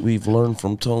the shit we've learned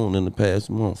from Tone in the past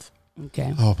month.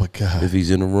 Okay. Oh my god! If he's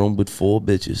in a room with 4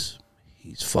 bitches,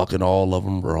 He's fucking all of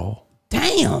them raw.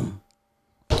 Damn.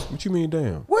 What you mean,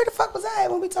 damn? Where the fuck was I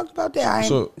at when we talked about that?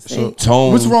 So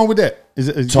Tone. What's wrong with that?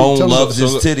 Is Tone loves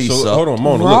his titties. So hold on,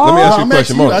 Mona. Raw? Look, let me ask you a I'm question.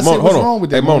 asking you, Mona, I said, hold what's on. wrong with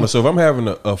that, Hey, Mona. Mona? So if I'm having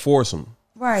a foursome,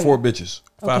 Right. 4 bitches,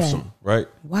 fivesome, right?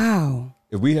 Wow.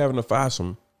 If we having a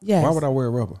fivesome, Yes. why would I wear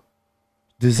rubber?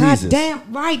 Diseases. God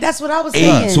damn, right. That's what I was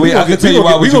saying. So I can tell you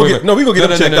why we gonna get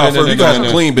them checked out first. We gonna have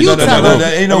some clean bitches. You tell them.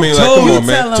 I mean, like, Tone. come You on,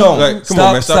 man. tell Tone, them. Come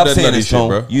on, man. Stop that saying nutty this, shit, Tone.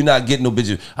 bro. You're not getting no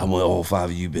bitches. I want all 5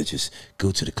 of you bitches.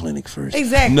 Go to the clinic first.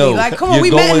 Exactly. No, Like, come on, you're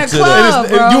we met in going the to club,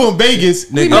 bro. You in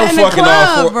Vegas, We nigga. met I'm in the fucking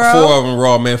club, all bro. 4 of them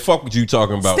raw, man. Fuck what you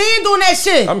talking about. Stand on that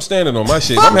shit. I'm standing on my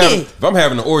shit. Fuck If I'm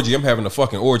having an orgy, I'm having a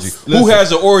fucking orgy. Who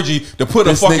has an orgy to put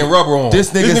a fucking rubber on?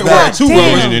 This nigga's nigga not- wearing 2 Damn.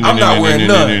 rubbers. I'm not wearing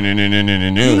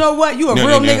none. You know what? You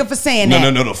a real nigga for saying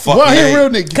that. No, the fuck. Well, he a real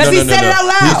nigga. Because he said it out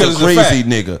loud. He's Because a it's a crazy fact.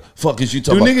 nigga. Fuck is you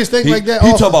talking Do about? niggas think He- like that He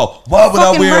often? talk about, why would I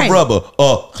Fucking wear right. rubber? Dump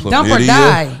or Chlamydia,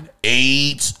 die.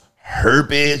 AIDS,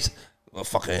 herpes,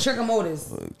 fucking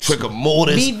Trichomotis.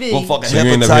 trichomotis, BV. motherfucking So you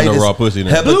ain't never hit no hepatitis, raw pussy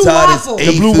then? Blue hepatitis waffle. A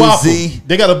The blue through waffle. Z.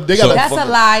 They got a. That's a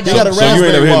lie, They got a though. So you ain't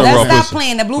never raspberry hit no waffle. raw Let's stop pussy.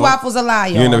 playing. The blue waffle's a lie,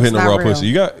 y'all. You ain't never hit It's no not raw real. pussy.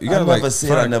 You got I like never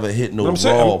said I never hit no I'm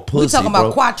saying, raw I'm- pussy. We talking about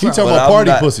bro. quattro. He talking But about I'm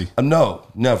party not- pussy. No,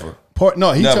 never.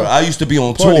 No, he Never. talking. I used to be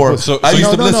on Party tour. pussy. I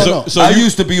used to No, listen. no. So I you-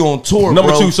 used to be on tour.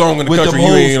 Number bro, 2 song in the with them country,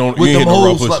 you ain't hoes- on- with you ain't them hit no raw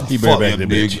hoes pussy. like, He better fuck back it, that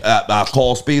nigga. bitch. I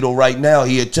call Speedo right now.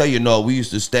 He'll tell you no. We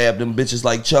used to stab them bitches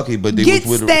like Chucky, but they Get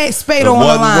was with Spado it on the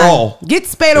wasn't line. raw. Get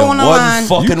Spado It on the wasn't line.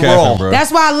 fucking You capping, raw. bro.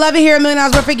 That's why I love it here at $1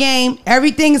 Million Worth of Game.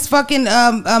 Everything is fucking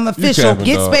official. capping,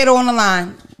 Get dog. Spado on the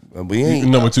line. We ain't.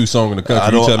 Number 2 song in the country. I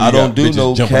don't- You tell me I you don't got do bitches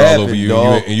no jumping all over capping, you,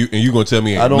 dog. and you gonna tell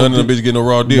me I ain't don't none of them do- bitches get no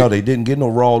raw dick? No, they didn't get no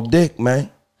raw dick, man.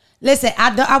 Listen,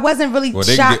 I wasn't really Well,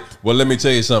 they can shocked. get, well, let me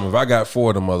tell you something. If I got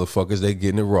 4 of them motherfuckers, they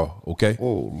getting it raw. Okay.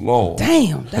 Oh Lord.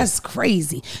 Damn, that's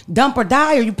crazy. Dump or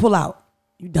die, or you pull out.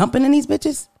 You dumping in these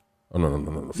bitches? Oh no.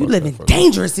 You Fuck living that.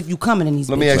 dangerous if you coming in these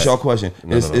Let bitches. me ask y'all a question.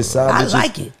 Is side I bitches?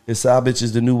 like it. Is side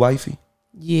bitches the new wifey?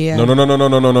 Yeah. No.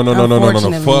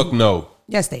 Unfortunately. Fuck no.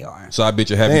 Yes, they are. So I bet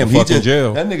you have Damn, you he to fuck in just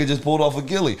jail. that nigga just pulled off a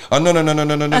gilly. Oh no.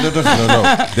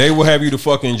 No. They will have you to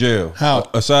fuck in jail. How?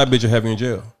 A side bitch will have you in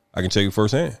jail. I can tell you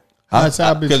firsthand.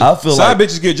 Side bitch. I feel Side like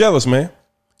bitches get jealous, man.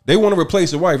 They want to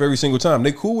replace the wife every single time.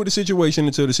 They cool with the situation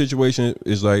until the situation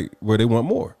is like where they want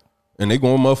more. And they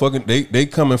going motherfucking, they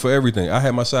coming for everything. I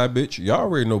had my side bitch. Y'all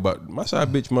already know about my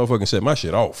side bitch motherfucking set my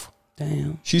shit off.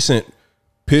 Damn. She sent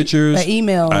pictures, An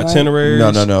email, right? itineraries.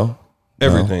 no.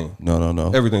 Everything.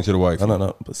 No. Everything to the wife.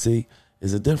 No. But see,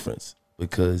 there's a difference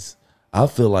because I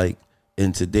feel like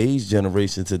in today's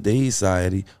generation, today's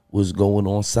society, what's going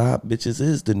on side bitches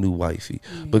is the new wifey.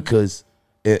 Because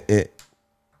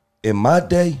in my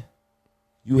day,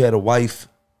 you had a wife.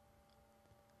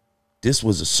 This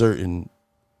was a certain.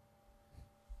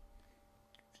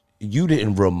 You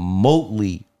didn't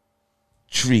remotely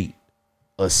treat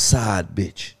a side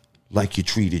bitch like you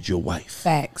treated your wife.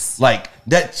 Facts. Like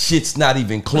that shit's not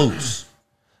even close.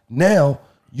 Now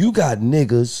you got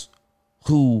niggas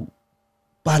who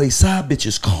buy they side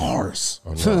bitches cars.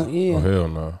 Oh, no. Yeah. Oh, hell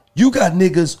no. You got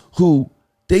niggas who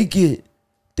they get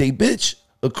they bitch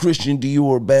a Christian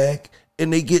Dior bag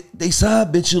and they get they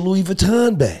side bitch a Louis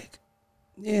Vuitton bag.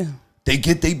 Yeah. They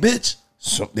get they bitch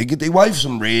they get their wife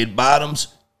some red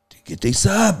bottoms. They get their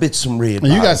side bitch some red And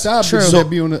you got bottoms. side True. bitches that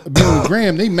be on the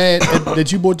gram. They mad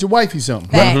that you bought your wifey something.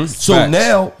 Facts. So Facts.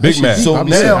 now Big Mac. So I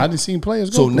be saying, now I done seen players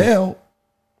go So through it. now,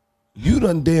 you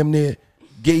done damn near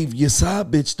gave your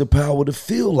side bitch the power to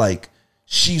feel like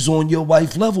she's on your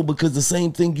wife level because the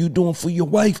same thing you doing for your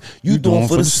wife, you doing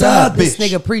for the side This bitch.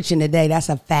 nigga preaching today. That's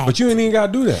a fact. But you ain't even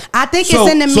gotta do that. I think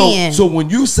it's in the men. So when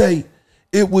you say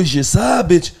it was your side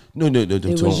bitch, no,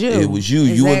 was you. It was you.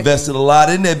 You Exactly. invested a lot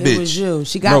in that bitch. It was you.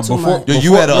 She got too much.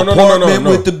 You had an apartment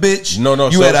with the bitch. No.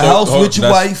 You had a house with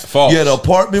your wife. False. You had an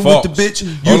apartment False. with the bitch.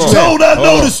 Hold You on. told I Hold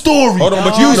know on. the story. Hold on,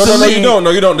 but You you used to no, live- you don't. No,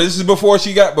 you don't. This is before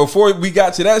we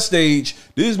got to that stage.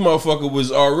 This motherfucker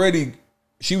was already.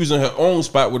 She was in her own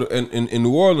spot with in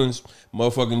New Orleans.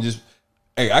 Motherfucking just.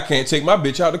 Hey, I can't take my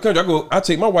bitch out the country. I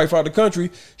take my wife out the country.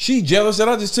 She jealous that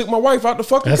I just took my wife out the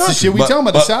fucking That's country. the shit we talking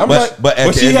about. The side I'm bitch. like, but at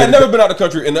but the she end had of the never been out the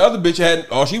country, and the other bitch had.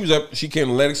 Oh, she was up. She came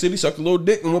to Atlantic City, sucked a little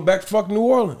dick, and went back to fucking New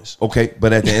Orleans. Okay,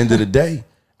 but at the end of the day,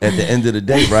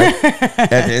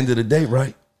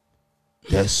 right?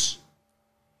 That's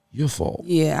your fault.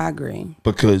 Yeah, I agree.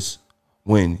 Because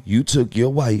when you took your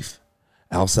wife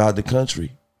outside the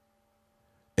country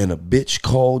and a bitch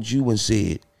called you and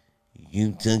said,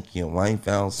 You took your wife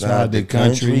outside the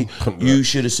country. You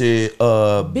should have said,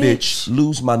 bitch,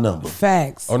 lose my number.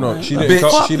 Facts. Oh no, she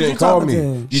didn't call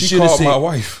me. She called my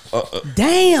wife.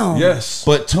 Damn. Yes.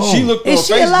 But Tone, she looked on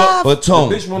Facebook. But Tone,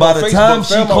 by the time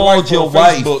she called your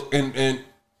wife,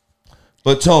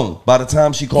 but Tone, by the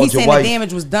time she called your wife, the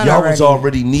damage was done. Y'all was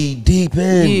already knee deep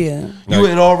in. Yeah. You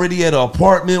had already had an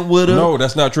apartment with her. No,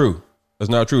 that's not true. That's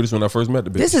not true. This is when I first met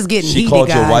the bitch. This is getting She called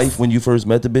your wife when you first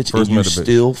met the bitch, and you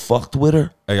still fucked with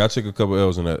her. Hey, I took a couple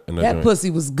L's in that. That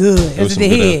pussy was good. As the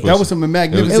head. That was some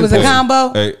magnificent. It was a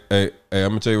combo. Hey, I'm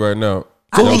gonna tell you right now.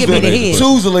 I think it be the head.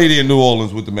 Sue's a lady in New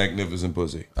Orleans with the magnificent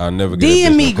pussy. I never get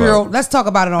DM me, girl. Let's talk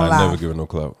about it on live. I never give her no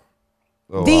clout.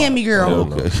 DM me, girl.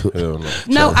 Hell no.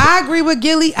 No, I agree with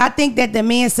Gilly. I think that the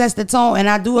man sets the tone, and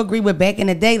I do agree with back in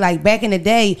the day. Like back in the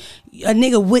day, a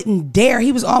nigga wouldn't dare.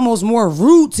 He was almost more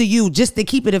rude to you just to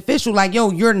keep it official. Like,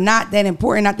 yo, you're not that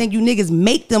important. I think you niggas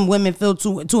make them women feel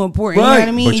too important. Right. You know what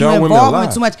I mean? But y'all you women involve lie.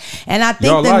 them too much. And I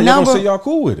think y'all the lie. number. Y'all gonna say y'all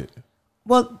cool with it.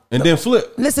 Well, and then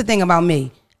flip. Listen, the thing about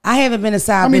me. I haven't been a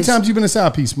side. How many bitch. times you been a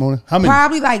side piece, Mona? How many?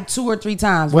 Probably like 2 or 3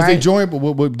 times. Was right? they joint?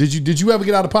 But did you ever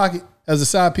get out of pocket as a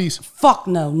side piece? Fuck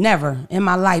no, never in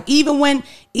my life. Even when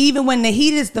the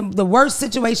heatest, the worst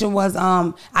situation was,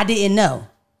 I didn't know,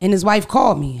 and his wife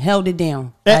called me, held it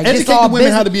down. Like, Educate the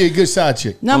women how to be a good side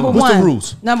chick. What's the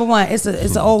rules? Number one, it's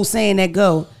an old saying that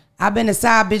go. I've been a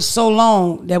side bitch so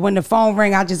long that when the phone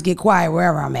ring, I just get quiet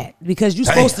wherever I'm at because you're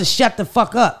supposed to shut the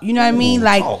fuck up. You know what I mean?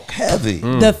 Like, heavy.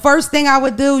 The first thing I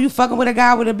would do, you fucking with a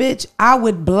guy with a bitch, I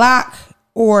would block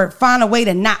or find a way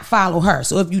to not follow her.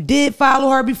 So if you did follow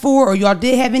her before or y'all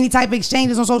did have any type of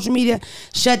exchanges on social media,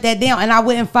 shut that down. And I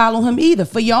wouldn't follow him either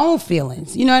for your own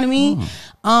feelings. You know what I mean?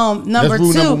 Number That's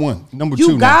rule two, number one. Number you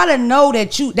two gotta know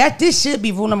that this should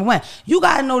be rule number one. You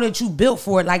gotta know that you built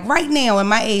for it. Like right now in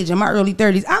my age, in my early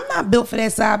 30s, I'm not built for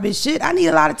that side bitch shit. I need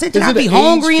a lot of attention. I be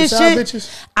hungry and shit.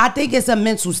 Bitches? I think it's a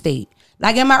mental state.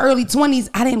 Like in my early 20s,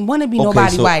 I didn't want to be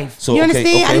nobody's wife. You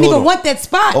understand? I didn't even want that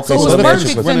spot. So it was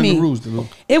perfect for me.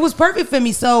 It was perfect for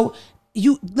me. So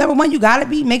number one, you gotta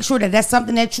make sure that that's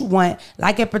something that you want.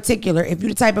 Like in particular, if you're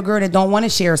the type of girl that don't want to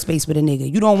share a space with a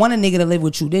nigga, you don't want a nigga to live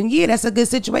with you, then yeah, that's a good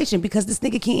situation because this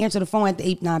nigga can't answer the phone at the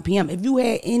 8, 9 p.m. If you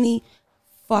had any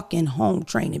fucking home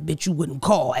training, bitch, you wouldn't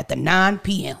call at the 9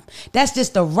 p.m. That's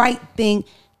just the right thing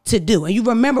to do. And you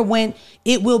remember when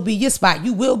it will be your spot.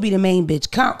 You will be the main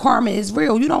bitch. Karma is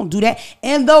real. You don't do that.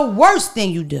 And the worst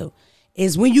thing you do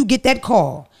is when you get that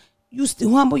call, you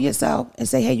still humble yourself and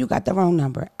say, hey, you got the wrong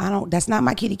number. That's not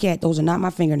my kitty cat. Those are not my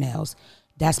fingernails.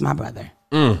 That's my brother.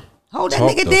 Hold that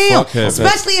nigga down.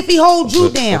 Especially if he holds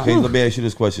you down. Okay, let me ask you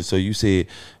this question. So you said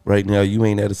right now you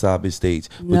ain't at a side bitch stage,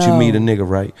 but you meet a nigga,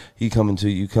 right? He come into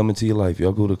your life.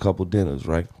 Y'all go to a couple dinners,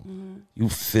 right? You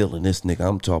feeling this nigga.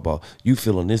 I'm talking about you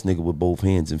feeling this nigga with both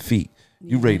hands and feet.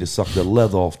 You ready to suck the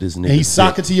leather off this nigga? And he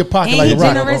sock it to your pocket like a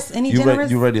rock.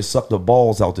 You ready to suck the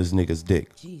balls out this nigga's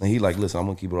dick? Jeez. And he like, listen, I'm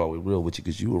gonna keep it all the way real with you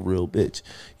because you a real bitch.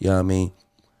 You know what I mean?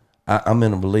 I'm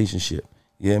in a relationship.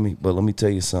 You know what I mean? But let me tell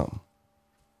you something.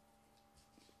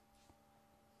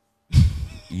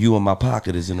 You in my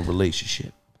pocket is in a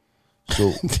relationship.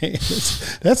 So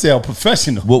that's our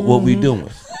professional. What we doing?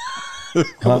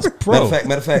 Huh?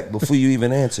 Matter of fact, before you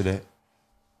even answer that,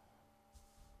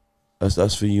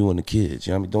 that's for you and the kids.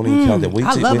 You know what I mean? Don't even count that. Wait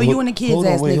I love you and the kids. Hold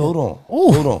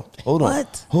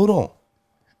on.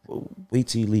 Wait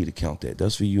till you leave to count that.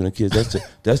 That's for you and the kids.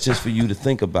 That's just for you to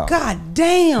think about. God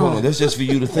damn. Hold on, that's just for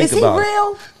you to think about. Is he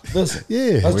real? Listen.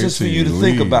 Yeah. That's just for you to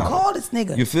think about. Call this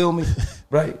nigga. You feel me?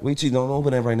 Right. Wait till you don't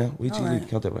open that right now. Wait till you leave to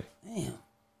count that right. Damn.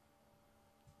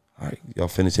 All right. Y'all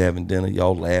finish having dinner.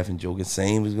 Y'all laughing, joking.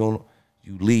 Same is going on.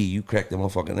 You leave. You crack that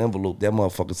motherfucking envelope. That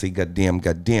motherfucker say, God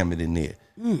damn it in there.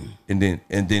 And then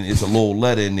it's a little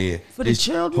letter in there. For the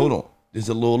children? Hold on. There's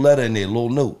a little letter in there, a little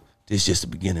note. This just the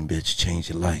beginning, bitch. Change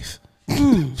your life.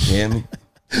 You hear me?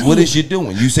 What is you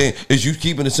doing? You saying, is you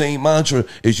keeping the same mantra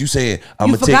as you saying,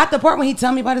 You forgot the part when he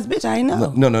told me about his bitch. I ain't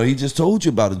know. No, he just told you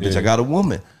about his bitch. I got a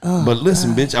woman. But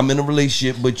listen, bitch, I'm in a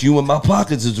relationship, but you and my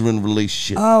pockets is in a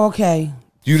relationship. Oh, okay.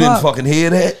 You didn't fucking hear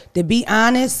that? To be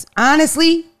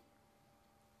honestly,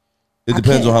 it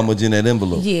depends on how much in that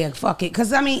envelope. Yeah, fuck it.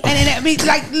 Cause I mean,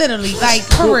 like literally, like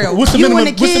for real. What's the minimum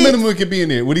it could be in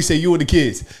there? What do you say? You and the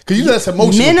kids? Cause you got some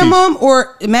emotional minimum piece.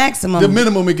 Or maximum. The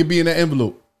minimum it could be in that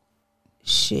envelope.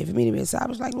 Shit, for me to be a side, it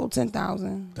was like a little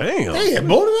 10,000. Damn. Hey,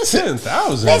 more than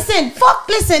 10,000.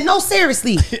 Listen, no,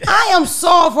 seriously. I am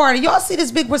soft-hearted. Y'all see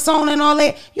this big persona and all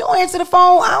that. You don't answer the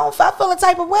phone. I feel a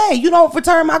type of way. You don't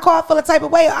return my call, I feel a type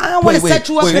of way. I don't want to set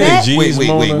you up for that. Wait. I'm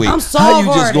How you just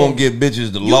soft-hearted. gonna give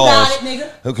bitches the You laws? got it,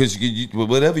 nigga. Because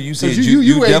whatever you said, You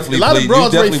you definitely a lot of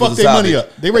bros ready fuck their money bitch.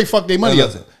 up. They ready fuck their money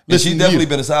up. And she definitely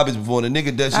been a side bitch before. And a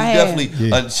nigga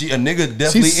nigga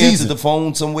definitely answered the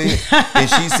phone somewhere, and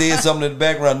she said something in the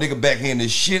background. Nigga backhanded the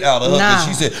shit out of her. Nah. And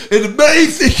she said, "And the main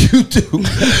thing you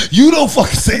do, you don't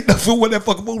fucking say nothing when that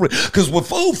fucking phone ring. Because when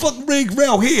phone fucking rings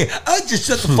around here, I just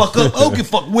shut the fuck up. I don't give a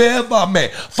fuck wherever I'm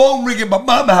at. Phone ring in my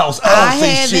mama house. I don't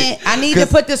say shit. I need to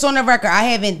put this on the record. I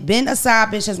haven't been a side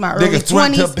bitch since my early Nigga,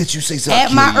 threaten 20s. her, bitch, you say something,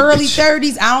 At my kill you, early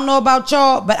bitch. 30s, I don't know about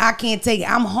y'all, but I can't take it.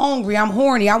 I'm hungry. I'm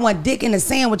horny. I want dick in a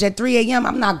sandwich at 3 a.m.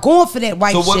 I'm not going for that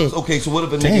white shit. Okay, so what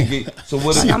if a nigga get? So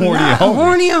what if? I'm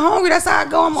horny and hungry. That's how I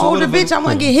go. I'm an older bitch. I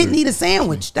want to get hit and eat a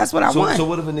sandwich. That's what I want. So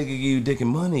what if a nigga give you dick and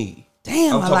money?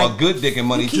 Damn, I'm talking about good dick and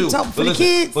money you keep too. talking for the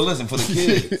kids. But listen, for the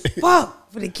kids.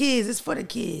 Fuck for the kids. It's for the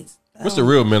kids. What's the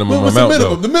real minimum What's amount, the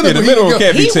though? minimum? The minimum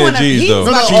can't be He 10 wanna- G's, he though.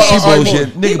 was She like- bullshit.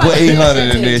 Nigga put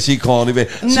 800 in there. She calling it back.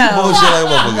 She bullshit like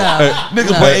motherfucker.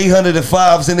 Nigga put 800 and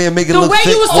fives in there, make it The look way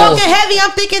thick. you was talking heavy, I'm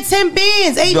thinking 10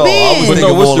 bins, 8 No, I was bins. But thinking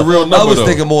no, what's more the real like- number, I was though?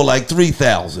 thinking more like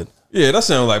 3,000. Yeah, that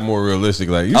sounds like more realistic.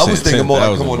 Like you I said, was thinking more like,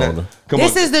 10,000, come on, Mona.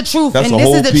 This is the truth, That's and a this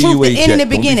whole is the truth, PUA the end check. in the Don't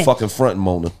be beginning. fucking fronting,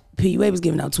 Mona. PUA was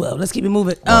giving out 12. Let's keep it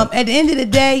moving. At the end of the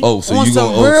day, Oh, so on you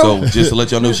some gonna? real, So just to let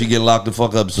y'all know, she get locked the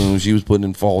fuck up soon. She was putting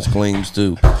in false claims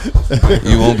too.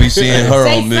 You won't be seeing her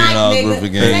Say on $1 million sight, worth of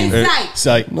nigga. game. Say sight.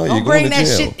 Psych. No, Don't you're bring going to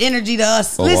that jail. shit energy to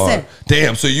us. Oh, Listen. all right.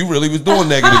 Damn, so you really was doing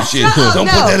negative shit. Shut up, Don't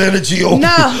no. put that energy on. No,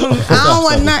 I don't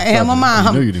want nothing. I'm a I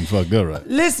know mom. you didn't fuck that right.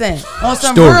 Listen, on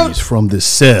some real. Stories from the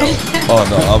cell. Oh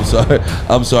no, I'm sorry.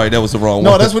 I'm sorry. That was the wrong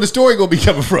No, one. that's where the story gonna be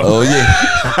coming from. Oh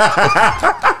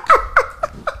yeah.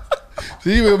 So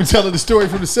you gonna be telling the story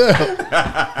from the cell.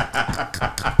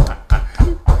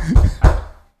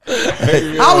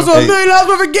 I was on $1 million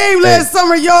worth of game last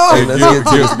summer, y'all. Hey, let's get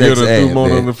to this Get next her ad, through Mona on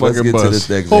man. the Let's fucking get to bus. this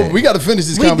next Oh, ad. we got to finish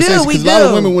this We conversation do, we because a lot of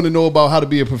do. women want to know about how to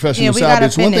be a professional Yeah, we side gotta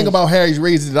bitch. One thing finish. about Harry's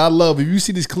razors that I love, if you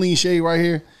see this clean shave right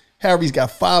here, Harry's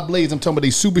got 5 blades. I'm talking about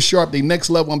they super sharp, they next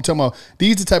level. I'm talking about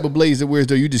these are the type of blades that wears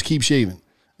though you just keep shaving.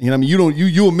 You know what I mean?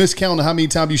 You'll miscount on how many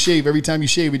times you shave. Every time you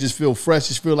shave, it just feel fresh.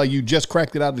 Just feel like you just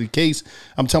cracked it out of the case.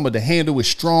 I'm talking about the handle is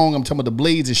strong. I'm talking about the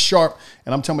blades is sharp.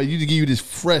 And I'm talking about you to give you this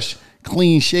fresh,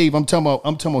 clean shave. I'm talking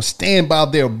about stand by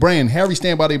their brand. Harry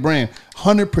stand by their brand.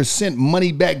 100%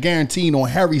 money back guaranteed on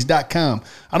Harrys.com.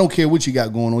 I don't care what you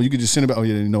got going on. You can just send it back. Oh,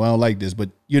 yeah, no, I don't like this, but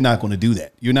you're not going to do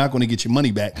that. You're not going to get your money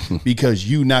back because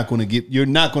you're going to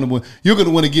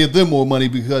want to give them more money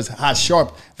because how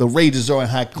sharp the razors are and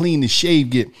how clean the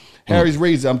shave get. Harry's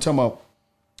razor, I'm talking about.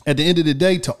 At the end of the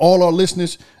day, to all our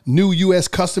listeners, new U.S.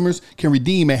 customers can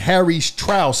redeem a Harry's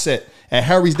trial set at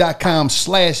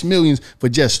harrys.com/millions for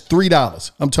just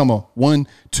 $3. I'm talking about I'm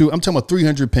talking about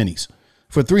 300 pennies.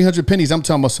 For 300 pennies, I'm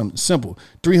talking about something simple.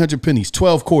 300 pennies,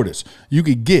 12 quarters. You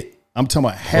could get, I'm talking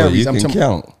about Harry's. You can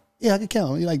count. Yeah, I can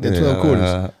count. You like that, 12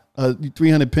 quarters.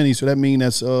 300 pennies, so that means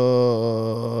that's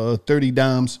 30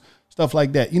 dimes. Stuff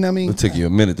like that. You know what I mean? It took you a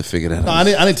minute to figure that out. No, I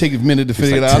didn't take a minute to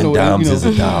figure it out. I 10 know dimes you know, is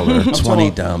 $1.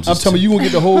 20 dimes I'm is talking about you gonna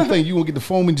get the whole thing. You gonna get the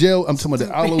foaming gel. I'm talking about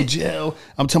the aloe gel.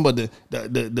 I'm talking about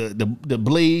the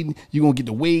blade. You gonna get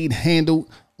the Wade handle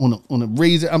on the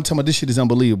razor. I'm talking about this shit is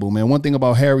unbelievable, man. One thing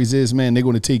about Harry's is, man, they're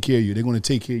gonna take care of you. They're gonna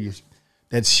take care of you.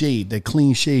 That shave, that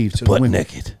clean shave. To butt the women.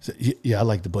 naked. Yeah, I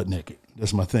like the butt naked.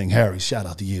 That's my thing. Harry, shout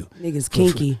out to you. Niggas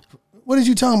kinky. What is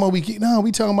you talking about? We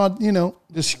talking about,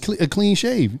 just a clean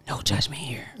shave. No judgment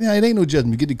here. Yeah, it ain't no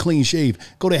judgment. Get the clean shave.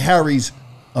 Go to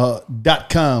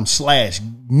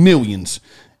harrys.com/millions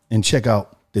and check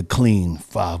out the clean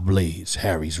 5 blades,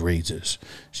 Harry's razors.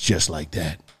 It's just like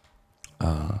that.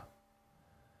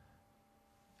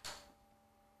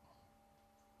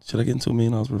 Should I get into $1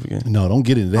 million worth of game? No, don't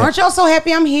get into that. Aren't y'all so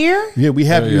happy I'm here? Yeah, we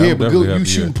happy Yeah, you're here, I'm but definitely you happy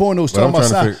shooting here. pornos, But talking I'm about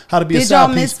trying to how to be a Did side y'all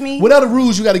piece. miss me? What other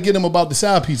rules you got to get them about the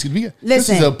side piece? This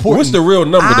Listen. is important. What's the real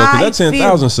number though? Because I that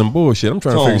 10,000 is some bullshit. I'm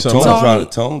trying to figure something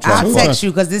out. I'll text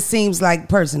you because this seems like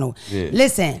personal. Yeah.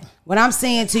 Listen, what I'm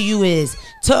saying to you is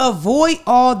to avoid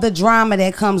all the drama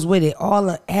that comes with it, all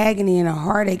the agony and the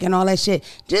heartache and all that shit,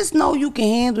 just know you can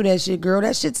handle that shit, girl.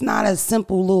 That shit's not a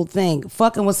simple little thing.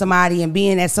 Fucking with somebody and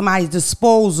being at somebody's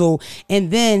disposal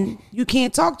and then you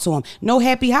can't talk to them. No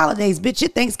happy holidays, bitch. Your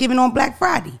Thanksgiving on Black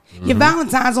Friday. Your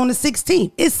Valentine's on the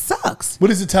 16th. It sucks. What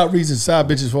is the top reason side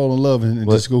bitches fall in love and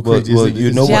just go crazy? well,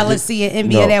 you know what? Jealousy and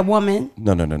envy of that woman.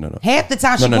 No. Half the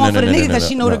time she going for the nigga because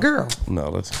she know the girl. No,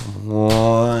 let's come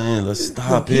on. Man, let's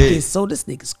stop it. So this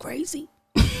nigga's crazy.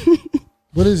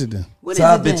 What is it then?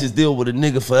 Side bitches deal with a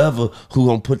nigga forever who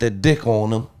gonna put that dick on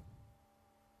them.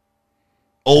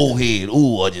 Old head.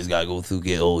 Ooh, I just gotta go through,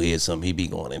 get old head. Something he be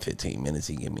going in 15 minutes.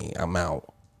 He give me, I'm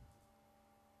out.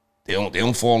 They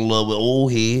don't fall in love with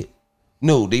old head.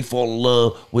 No, they fall in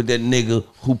love with that nigga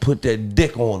who put that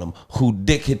dick on them, who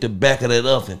dick hit the back of that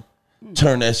oven,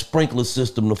 turn that sprinkler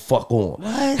system the fuck on.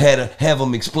 What? Have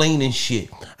them explaining shit.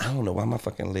 I don't know why my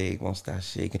fucking leg won't stop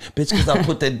shaking. Bitch, because I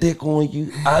put that dick on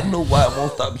you, I know why it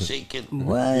won't stop shaking.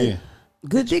 What? Yeah.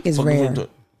 Good dick is rare.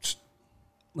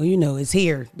 Well, you know, it's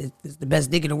here. It's the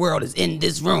best dick in the world. It's in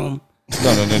this room.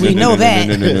 No. We know that.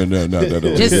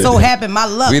 No. Just so happened, my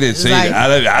luck. We didn't say that.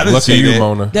 I didn't say that.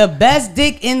 Mona. The best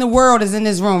dick in the world is in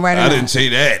this room right now. I didn't say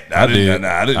that. I didn't.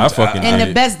 And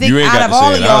the best dick out of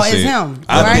all of y'all is him.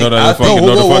 I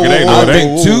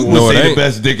think two would say the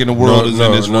best dick in the world is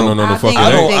in this room. No, fuck it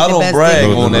ain't. I don't brag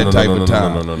on that type of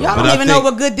time. Y'all don't even know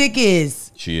what good dick is.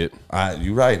 Shit.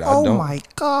 You're right. I don't. Oh my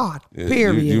God.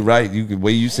 Period. You're right. The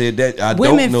way you said that, I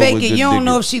Women don't know. Women fake it. You don't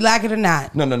know if she like it or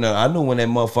not. No. I know when that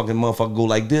motherfucker go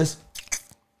like this.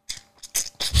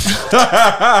 Stop!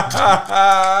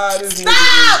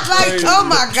 Like, oh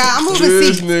my God. I'm moving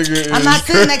seats. I'm not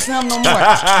sitting next to him no more.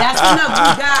 That's enough.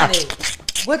 You got it.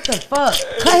 What the fuck?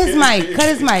 Cut his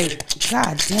mic.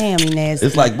 God damn, he nasty.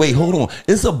 It's like, wait, hold on.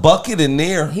 It's a bucket in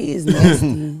there. He is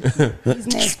nasty. He's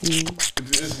nasty.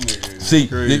 See,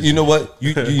 you know what?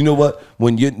 You know what?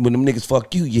 When them niggas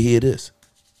fuck you, you hear this.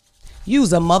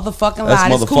 Use a motherfucking lie.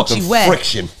 This coochie wet.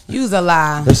 Friction. Use a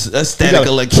lie. That's static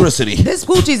electricity. This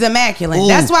coochie's immaculate.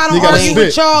 That's why I don't argue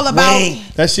with y'all about.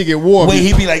 That shit get warm. Wait,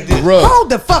 he be like this. Hold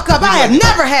the fuck up. I have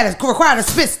never required a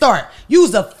spit start.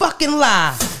 Use a fucking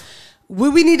lie.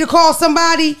 We need to call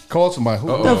somebody? Call somebody. Who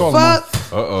the fuck?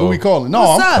 Who we calling? No,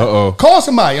 what's up? Call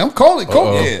somebody. I'm calling.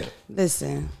 Yeah.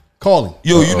 Listen. Calling.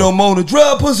 Yo, you know Mona.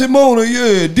 Dry pussy Mona.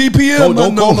 Yeah. DPM.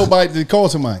 Don't call nobody. Call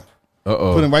somebody.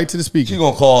 Put him right to the speaker. She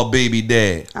gonna call baby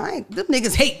dad. Them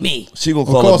niggas hate me. She gonna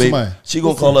call her baby. Somebody. She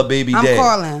gonna call her baby dad. I'm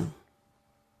calling.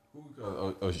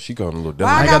 Oh, she calling a little dumb.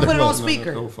 Why I gotta put it on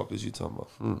speaker? What the fuck is you talking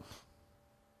about?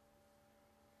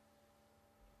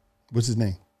 What's his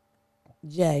name?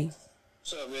 Jay.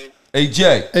 What's up, man? Hey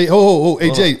Jay. Hey,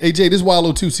 hey Jay. Hey Jay, this is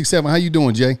Wallow 267. How you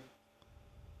doing, Jay?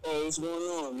 Oh, what's going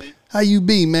on, man? How you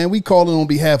be, man? We calling on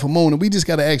behalf of Mona. We just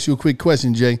gotta ask you a quick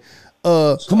question, Jay.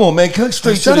 Come on, man. Cut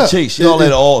straight to the chase. Y'all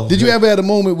at all. Did you ever have a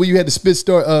moment where you had to spit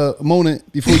start Mona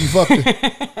before you fucked her?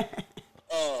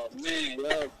 Oh man,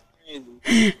 that was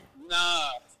crazy.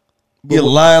 Nah. You're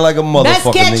lying like a motherfucker.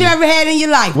 Best catch you ever had in your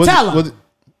life.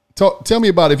 Tell me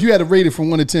about it. If you had a rating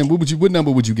from 1 to 10, what number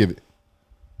would you give it?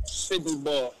 50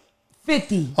 ball.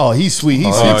 50. Oh, he's sweet.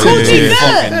 He's sweet. Coochie good.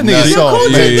 That nigga soft.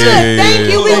 Coochie good.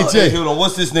 Thank you. Hey, Jay. Hold on.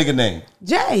 What's this nigga name?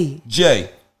 Jay.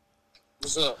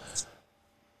 What's up?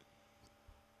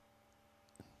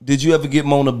 Did you ever get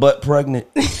Mona butt pregnant?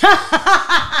 See, man.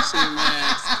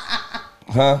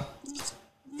 Huh?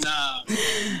 Nah.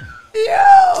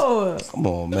 Yo. Come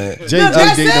on, man. Jay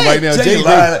dating right now. Jay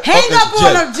hang up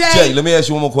on him, Jay. Jay, let me ask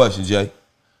you one more question, Jay.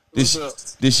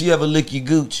 Did she ever lick your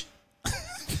gooch?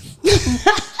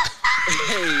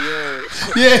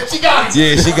 Yeah, she got you.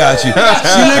 Yeah, she got you.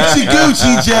 She licked your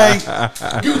Gucci, Jay.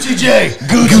 Gucci J.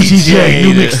 Gucci J.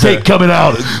 New mixtape coming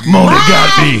out. Mona got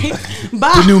me.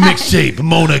 Bye. The new mixtape.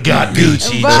 Mona got me.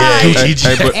 Gucci J. Gucci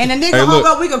J. And the nigga hung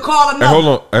up. We could call another.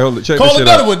 Hey, hold on. Check call this shit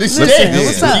another out. one. This shit.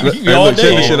 What's up?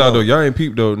 Check this shit out though. Y'all ain't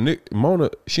peep though. Mona,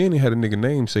 she ain't had a nigga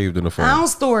name saved in the phone. I don't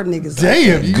store niggas.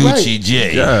 Damn, you Gucci right.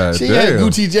 J. God She damn. had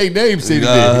Gucci J name saved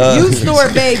there. You store,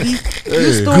 baby.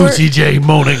 You store. Gucci J.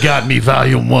 Mona got me.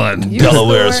 Volume 1.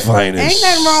 Delaware's finest. Ain't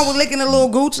nothing wrong with licking a little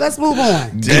gooch. Let's move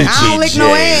on. Gucci I don't lick no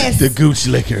J. ass. The Gooch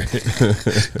liquor. Ain't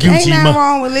Gucci nothing Mo.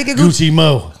 wrong with licking gooch. Gucci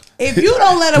Mo. If you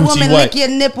don't let a Gucci woman white. lick your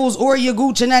nipples or your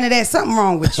gooch or none of that, something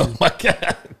wrong with you. Oh my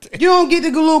God. You don't get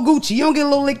the little Gucci. You don't get a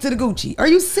little lick to the Gucci. Are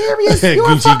you serious? You a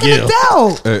Gucci fucking Gil.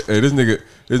 adult. Hey, this nigga.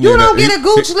 You don't get a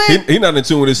gooch lick? He not in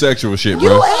tune with his sexual shit, You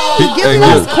bro. ain't. Gil,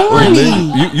 that's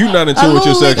corny. You not in A tune with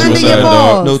your little lick sexual under side, your dog.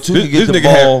 balls. No, two could get the nigga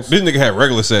balls. This nigga had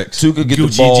regular sex. Two could get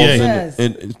Gucci the balls J.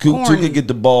 and two could get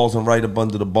the balls and right up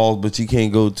under the balls, but you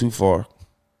can't go too far.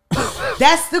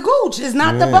 That's the gooch. It's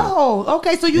not the ball.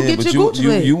 Okay, so you get but your gooch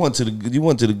lick. you went to the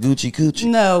Gucci coochie.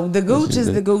 No, the gooch is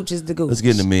the gooch is the gooch. Let's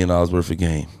get in $1 million worth of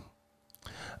game.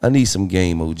 I need some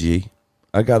game, OG.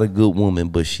 I got a good woman,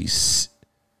 but she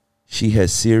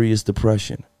has serious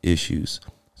depression issues.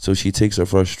 So she takes her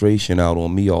frustration out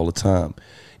on me all the time.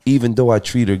 Even though I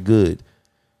treat her good,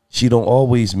 she don't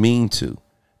always mean to.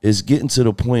 It's getting to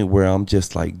the point where I'm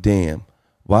just like, damn,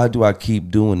 why do I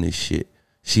keep doing this shit?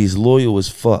 She's loyal as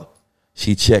fuck.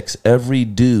 She checks every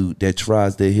dude that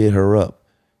tries to hit her up.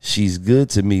 She's good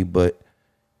to me, but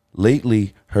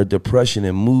lately her depression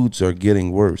and moods are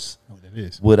getting worse. Oh, that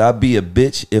is. Would I be a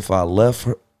bitch if I left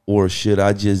her, or should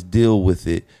I just deal with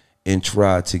it and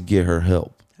try to get her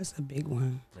help? That's a big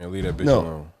one. Man, leave that bitch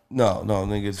alone. No,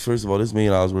 nigga. First of all, this $1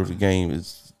 million worth of game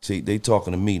is they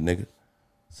talking to me, nigga.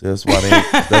 So that's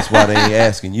why they ain't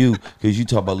asking you, because you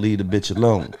talk about leave the bitch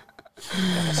alone.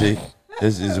 See,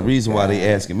 this is the reason why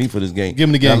they asking me for this game. Give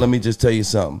him the game. Now let me just tell you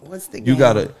something. What's the You game?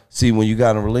 gotta see, when you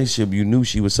got in a relationship, you knew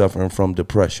she was suffering from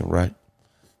depression, right?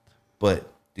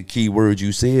 But the key word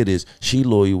you said is she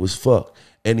loyal as fuck.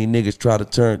 Any niggas try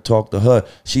to talk to her,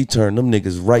 she turned them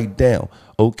niggas right down.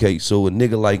 Okay, so a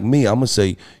nigga like me, I'ma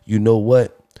say, you know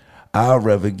what? I'd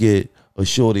rather get a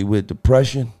shorty with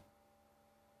depression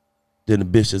than a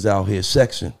bitch that's out here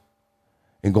sexing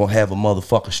and gonna have a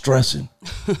motherfucker stressing.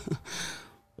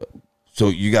 So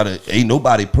you gotta, ain't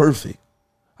nobody perfect.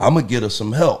 I'm gonna get her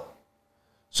some help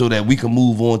so that we can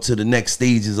move on to the next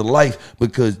stages of life,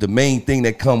 because the main thing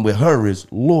that come with her is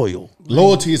loyal.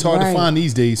 Loyalty is hard Right. to find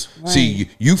these days. Right. See,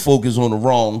 you focus on the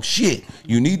wrong shit.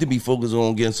 You need to be focused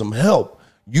on getting some help.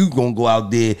 You gonna go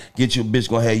out there, get your bitch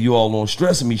gonna have you all on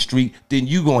stressing me street, then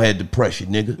you gonna have depression,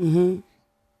 nigga.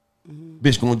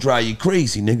 Bitch gonna drive you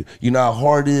crazy, nigga. You know how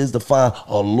hard it is to find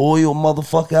a loyal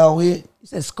motherfucker out here? You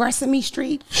said Sesame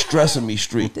Street? Stressing me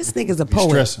street. This nigga's a poet.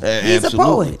 stressing. He's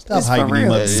Absolutely. a poet. Stop It's for hyping him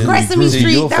real. up. Sesame See,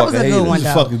 Street, you're a that was a fucking good hater. one, He's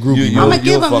a though. fucking groupie. You're I'ma a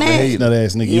give him fucking that. hater. Nut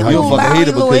ass nigga. You You a You're a little fucking loud, hater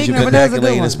you a little because your ignorant, but that was a good vernacular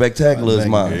ain't one. as spectacular as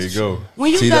mine. There you go.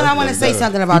 When you See, done, that- I want to say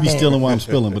something He about be that. stealing while I'm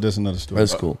spilling, but that's another story.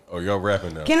 That's cool. Oh, y'all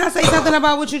rapping now. Can I say something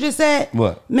about what you just said?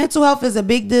 What? Mental health is a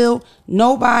big deal.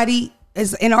 Nobody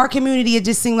is in our community. It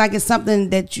just seems like it's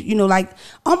something that you know, like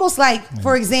almost like,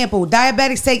 for example,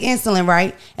 diabetics take insulin,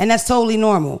 right? And that's totally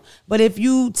normal. But if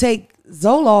you take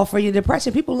Zoloft for your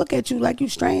depression, people look at you like you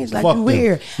strange, like Fuck you them.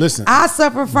 weird. Listen. I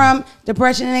suffer from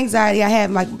depression and anxiety. I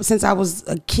have like since I was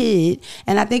a kid,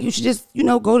 and I think you should just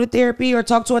go to therapy or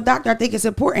talk to a doctor. I think it's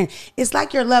important. It's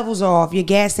like your levels are off, your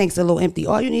gas tank's a little empty.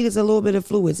 All you need is a little bit of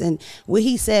fluids. And what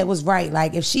he said was right.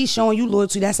 Like if she's showing you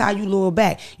loyalty, that's how you loyal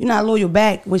back. You're not loyal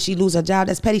back when she lose her job.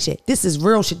 That's petty shit. This is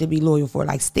real shit to be loyal for.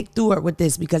 Like stick through it with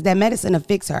this, because that medicine will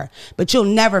fix her, but you'll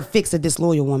never fix a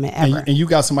disloyal woman ever. And you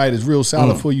got somebody that's real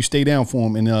solid for you. Stay down for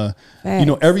him. And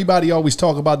everybody always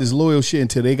talk about this loyal shit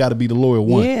until they got to be the loyal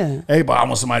one. Yeah. Everybody, I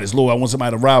want somebody that's loyal. I want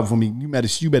somebody to ride for me.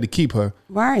 You better keep her.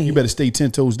 Right. You better stay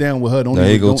 10 toes down with her.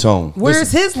 There you go, Tone.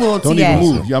 Where's his loyalty Don't at?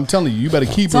 even move. I'm telling you, you better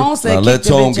keep her. Tone said Now keep let the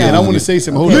Tone bitch get out. And I want to say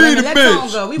something. Hold Okay, on. let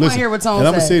Tone go. We want to hear what Tone and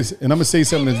I'm gonna said. say, and I'm gonna say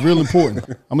something that's real important.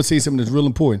 I'm gonna say something that's real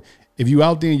important. If you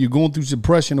out there and you're going through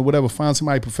depression or whatever, find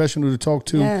somebody professional to talk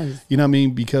to. Yes. You know what I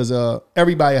mean? Because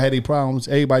everybody had their problems.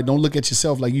 Everybody, don't look at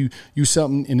yourself like you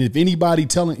something. And if anybody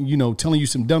telling you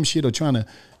some dumb shit or trying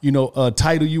to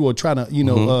title you or trying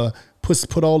to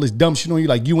put all this dumb shit on you,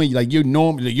 like you're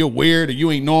normal, you're weird, or you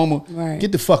ain't normal. Right.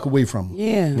 Get the fuck away from them.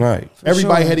 Yeah. Right.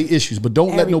 Everybody sure. had their issues, but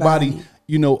don't let nobody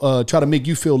Everybody. try to make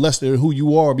you feel less than who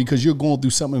you are because you're going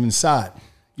through something inside.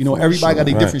 Everybody got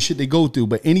their different shit they go through,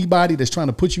 but anybody that's trying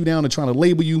to put you down or trying to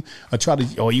label you or try to,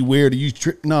 you weird or you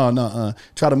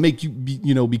try to make you be,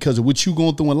 because of what you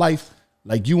going through in life,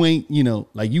 like you ain't,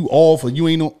 like you off or you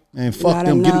ain't no, and fuck Not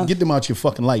them, enough. get them out your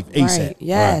fucking life ASAP. Right.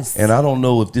 Yes. And I don't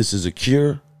know if this is a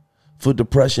cure for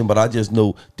depression, but I just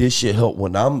know this shit help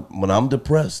when I'm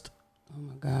depressed. Oh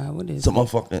my God, what is Some it?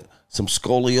 motherfucking some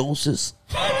scoliosis.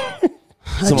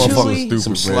 A Some chewy- motherfucking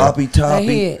some sloppy A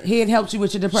toppy. head helps you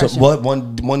with your depression. So what?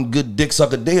 One good dick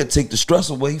suck a day will take the stress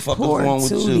away. Fuck what's Poor wrong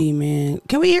with Tootie, you? man.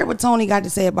 Can we hear what Tony got to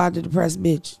say about the depressed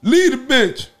bitch? Leave the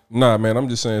bitch. Nah, man, I'm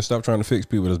just saying, stop trying to fix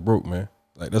people that's broke, man.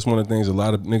 Like, that's one of the things a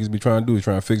lot of niggas be trying to do, is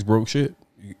trying to fix broke shit.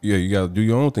 Yeah, you got to do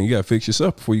your own thing. You got to fix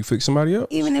yourself before you fix somebody else.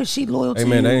 Even if she loyal Hey, to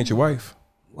man, you. that ain't your wife.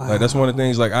 Wow. Like, that's one of the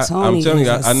things, like, I'm Tony telling you,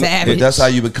 is a I know. savage. That's how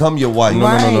you become your wife. No,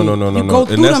 Right. no. You go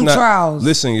through them trials.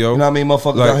 Listen, yo. You know what I mean?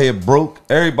 Motherfuckers Like, out here broke.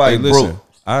 Everybody hey, listen, broke.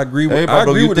 I agree with. Everybody I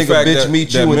broke. agree You with the think a fact bitch that, meet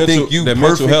you that and mental, think you that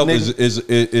mental perfect, health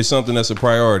nigga? is something that's a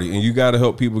priority, and you got to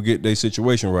help people get their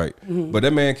situation right. Mm-hmm. But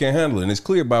that man can't handle it, and it's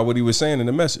clear by what he was saying in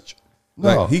the message.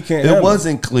 No, Like, he can't. It handle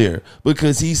wasn't clear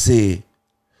because he said,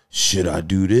 "Should I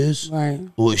do this, Right.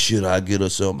 or should I get her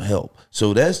some help?"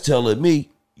 So that's telling me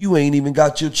you ain't even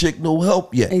got your chick no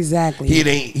help yet. Exactly. He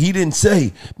didn't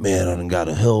say, "Man, I done got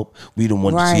to help. We done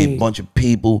want to see a Right. bunch of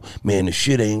people. Man, the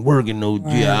shit ain't working. No,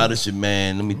 Right. yeah, I said,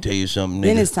 man, let me tell you something, nigga.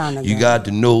 Then it's time to you go. got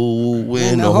to know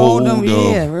when to hold hold them,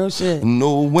 them. yeah, real shit.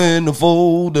 Know when to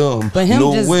fold them. But him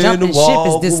know just when jumping to ship is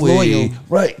walk disloyal. away.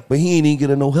 Right, but he ain't even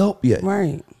getting no help yet.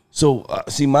 Right. So,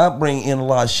 see, my brain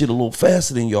analyze shit a little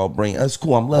faster than y'all brain. That's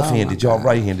cool. I'm left-handed. Y'all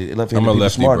right-handed. Left-handed I'm a people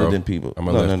lefty, smarter bro. than people. I'm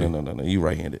a lefty. No. You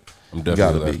right-handed. I'm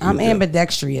definitely lefty. I'm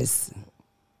ambidextrous.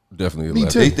 Definitely a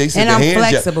too. lefty. They said And the I'm hand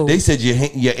flexible. They said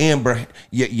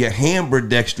you're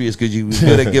ambidextrous because you was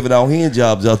good at giving out hand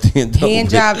jobs out there. Hand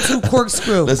job, 2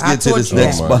 corkscrew. Let's I get to taught this you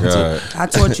next that. my sponsor. God. I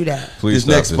taught you that. Please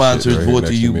This next stop sponsor shit is right brought here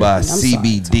to next you me. by sorry,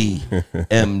 CBD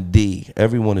MD.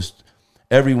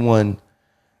 Everyone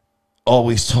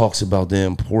always talks about the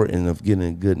importance of getting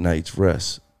a good night's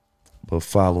rest, but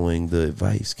following the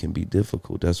advice can be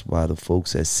difficult. That's why the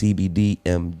folks at CBD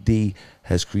MD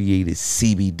has created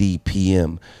CBD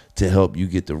PM to help you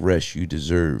get the rest you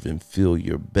deserve and feel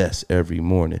your best every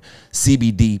morning.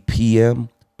 CBD PM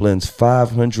blends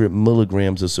 500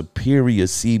 milligrams of superior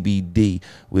CBD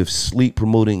with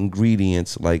sleep-promoting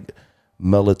ingredients like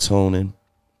melatonin,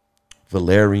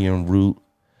 valerian root,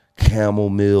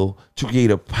 chamomile to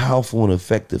create a powerful and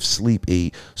effective sleep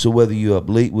aid. So whether you're up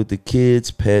late with the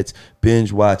kids, pets,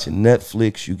 binge watching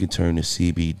Netflix, you can turn to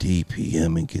CBD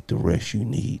PM and get the rest you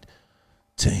need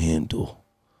to handle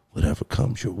whatever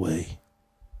comes your way.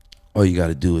 All you got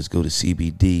to do is go to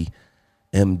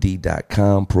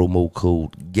CBDMD.com, promo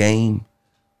code GAME,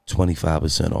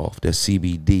 25% off. That's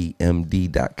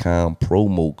CBDMD.com,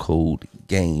 promo code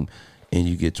GAME, and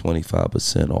you get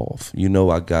 25% off. You know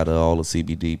I got all the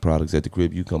CBD products at the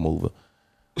crib. You come over.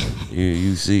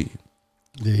 You see.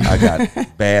 I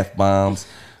got bath bombs,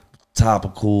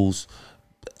 topicals.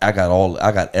 I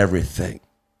got everything.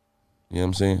 You know what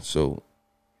I'm saying? So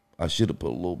I should have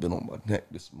put a little bit on my neck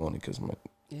this morning because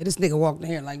Yeah, this nigga walked in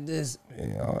here like this.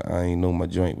 I ain't know my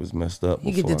joint was messed up.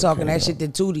 He get to before I talking came that out. shit to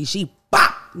Tootie. She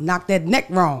bop, knocked that neck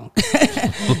wrong.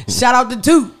 Shout out to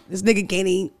Toot. This nigga can't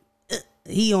even.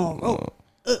 He on.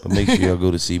 But make sure y'all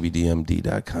go to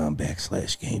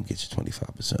cbdmd.com/game. Get your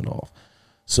 25% off.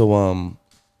 So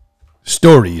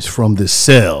Stories from the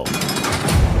cell.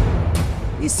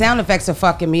 These sound effects are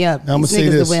fucking me up. I'ma These say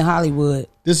niggas this. that went Hollywood.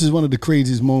 This is one of the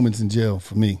craziest moments in jail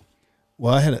for me.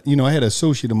 Well, I had an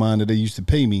associate of mine that they used to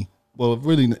pay me. Well,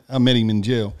 really, I met him in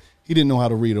jail. He didn't know how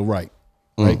to read or write.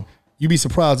 Right? You'd be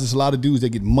surprised. There's a lot of dudes that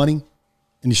get money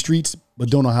in the streets but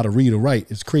don't know how to read or write.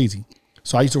 It's crazy.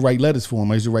 So I used to write letters for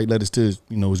him. I used to write letters to his,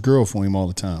 his girl for him all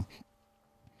the time.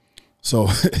 So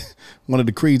one of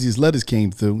the craziest letters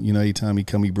came through. Every time he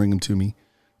come, he bring them to me.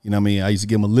 I used to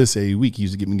give him a list every week. He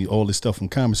used to give me all this stuff from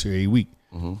commissary every week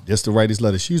just to write his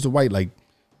letters. She used to write like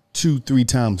 2-3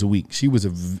 times a week.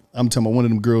 I'm talking about one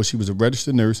of them girls. She was a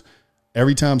registered nurse.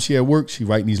 Every time she had work, she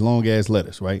writing these long ass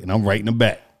letters, right? And I'm writing them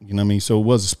back. You know what I mean? So it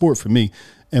was a sport for me.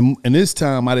 And this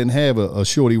time I didn't have a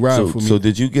shorty ride for me. So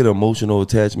did you get emotional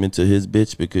attachment to his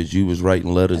bitch because you was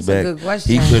writing letters That's a back? good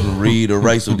question. He couldn't read or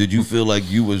write. So did you feel like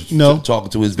you was talking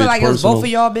to his Feel bitch like it was personal? both of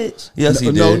y'all, bitch. Yes,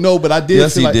 he did. No, but I did.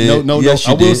 Yes, feel he like, did. No. Yes,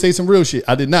 I you will did. say some real shit.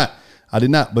 I did not.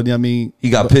 But I mean, He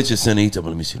got pictures sent. He told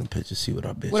me, let me see them pictures. See what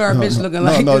our bitch. What our bitch looking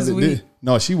like this week?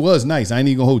 No, she was nice. I ain't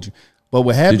even gonna hold you. But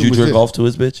what happened? Did you was jerk this. off to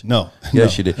his bitch? No.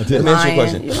 Yes, you did. I Let didn't. me ask you a Lying.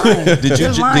 question. You're lying. Did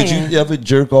You're lying. you ever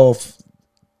jerk off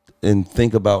and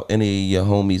think about any of your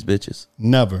homies' bitches?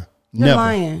 Never. You're Never.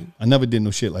 lying. I never did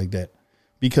no shit like that.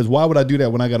 Because why would I do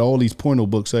that when I got all these porno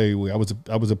books everywhere? I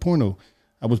was a porno.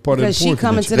 I was part Because of the porn she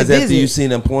coming convention. to the Because after visit. you seen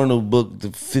that porno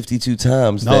book 52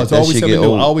 times, No, it's that always shit something get new.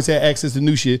 old. I always had access to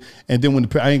new shit. And then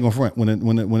I ain't gonna front when the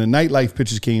nightlife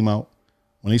pictures came out,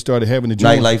 when they started having the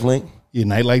joints- Nightlife link? yeah,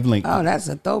 nightlife link. Oh, that's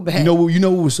a throwback. You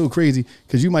know what was so crazy?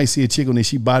 Because you might see a chick on there,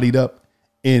 she bodied up,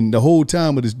 and the whole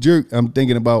time with this jerk, I'm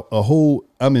thinking about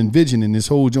I'm envisioning this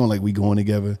whole joint like we going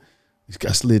together. We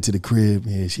got slid to the crib.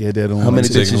 Yeah, she had that on. How many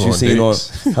Like, bitches you on seen on?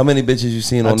 dates. How many bitches you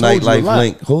seen I on told you a Nightlife lot.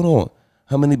 Link? Hold on.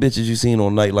 How many bitches you seen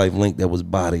on Nightlife Link that was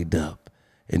bodied up,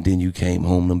 and then you came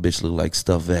home, them bitches look like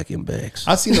stuffed vacuum bags?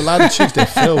 I seen a lot of chicks that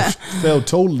fell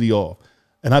totally off,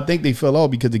 and I think they fell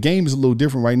off because the game is a little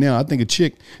different right now. I think a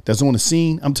chick that's on the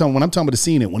scene. When I'm talking about the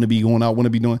scene that want to be going out, want to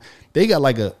be doing. They got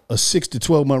like a 6 to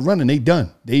 12 month run, and they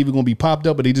done. They even gonna be popped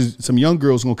up, but some young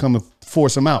girls gonna come and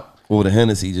force them out. Or the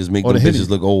Hennessy just make Or them the bitches Henny.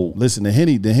 look old. Listen, the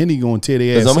Henny gonna tear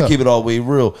their ass Because I'm up. gonna keep it all the way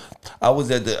real. I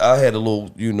had a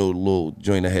little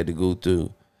joint I had to go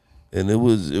through, and it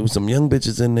was some young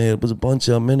bitches in there. It was a bunch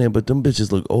of them in there, but them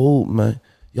bitches look old, man.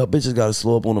 Y'all bitches gotta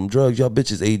slow up on them drugs. Y'all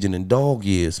bitches aging in dog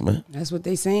years, man. That's what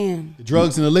they saying. The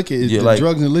drugs and the liquor is Yeah, the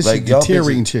drugs and the liquor is y'all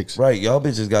deteriorating bitches- chicks. Right, y'all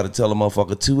bitches gotta tell a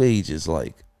motherfucker 2 ages,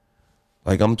 like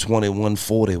I'm 21,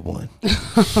 41.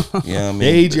 Yeah, I mean, The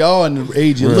age y'all and the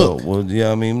age you real. look. Well,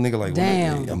 yeah, I mean, nigga, like,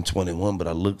 Damn. I'm 21, but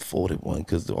I look 41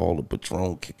 because all the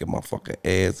Patron kicking my fucking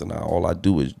ass, and all I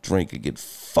do is drink and get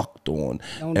fucked on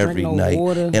Don't every drink no night,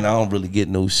 water. and I don't really get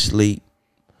no sleep.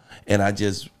 and I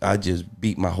just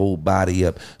beat my whole body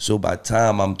up. So by the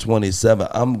time I'm 27,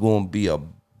 I'm gonna be a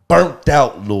burnt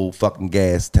out little fucking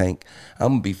gas tank.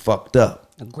 I'm gonna be fucked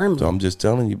up. So I'm just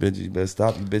telling you, bitches, you better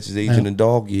stop. You bitches aging in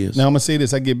dog years. Now I'm gonna say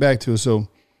this. I get back to it. So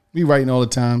we writing all the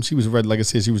time. She was like I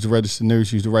said, she was the registered nurse.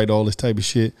 She used to write all this type of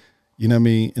shit. You know what I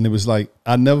mean? And it was like,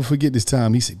 I'll never forget this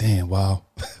time. He said, damn, wow.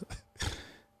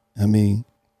 I mean,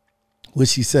 what'd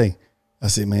she say? I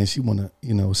said, man, she want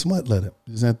a smut letter.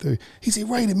 Is that third? He said,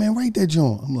 write it, man. Write that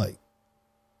joint. I'm like,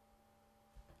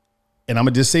 and I'm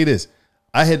gonna just say this.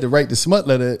 I had to write the smut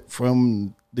letter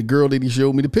from the girl that he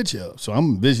showed me the picture of. So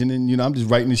I'm envisioning, I'm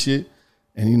just writing the shit.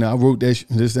 And, I wrote that,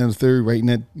 this and the third, writing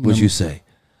that. What'd you say?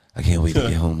 I can't wait to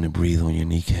get home and breathe on your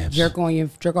kneecaps. Jerk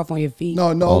off on your feet.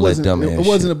 No, it wasn't. It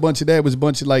wasn't a bunch of that. It was a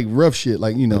bunch of like rough shit.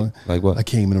 Like, like what? I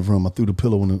came in the room. I threw the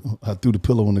pillow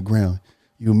on the ground.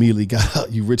 You immediately got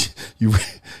out.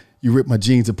 You ripped my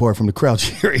jeans apart from the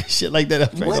crouch area. Shit like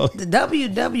that. What the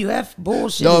WWF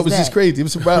bullshit? No, it was just crazy. It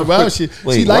was some wild shit.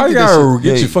 Wait, why you gotta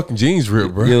get your fucking jeans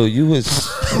ripped, bro? Yo, you was.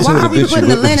 Why are we putting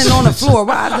the linen on the floor?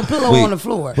 Why is the pillow on the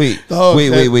floor? Wait,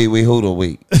 hold on,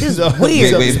 wait. This is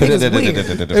weird.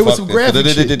 It was some graphic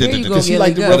shit. Because she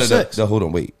liked the rough sex. No, hold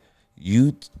on, wait.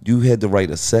 You had to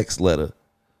write a sex letter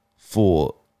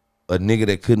for a nigga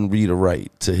that couldn't read or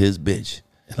write to his bitch.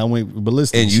 And I went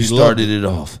ballistic. And you started it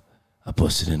off. I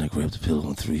busted in, I grabbed the pillow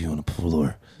and threw you on the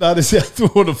floor. I just threw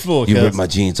on the floor. You ripped my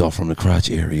jeans off from the crotch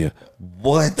area.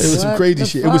 What? It was some crazy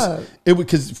shit. It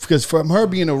was because from her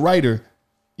being a writer,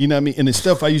 you know what I mean, and the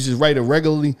stuff I used to write her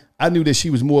regularly, I knew that she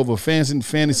was more of a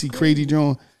fantasy crazy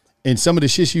John. And some of the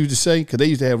shit she used to say, because they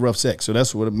used to have rough sex, so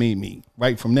that's what it made me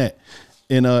right from that.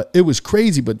 And it was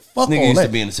crazy, but fuck this nigga all used that.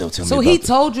 to be in the cell. So he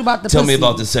told you about the Tell pussy. me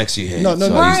about the sex you had. No,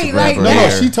 right, like that.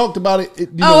 No, she talked about it.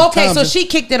 Okay, so she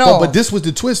kicked it off. But this was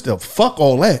the twist though. Fuck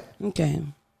all that. Okay.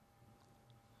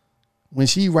 When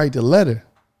she write the letter,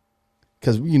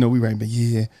 because we write, but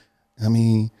yeah, I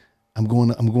mean, I'm going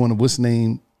to what's the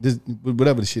name, this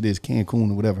whatever the shit is,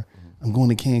 Cancun or whatever. I'm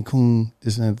going to Cancun,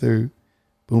 this and the third.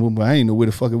 But I didn't know where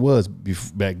the fuck it was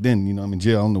back then. I'm in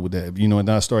jail. I don't know what that. And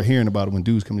I start hearing about it when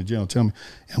dudes come to jail and tell me,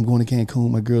 I'm going to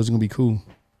Cancun. My girl's gonna be cool.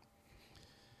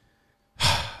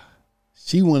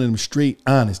 She one of them straight,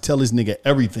 honest, tell this nigga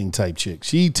everything type chick.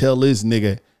 She tell this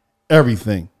nigga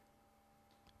everything.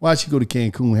 Why'd she go to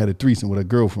Cancun and had a threesome with her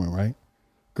girlfriend, right?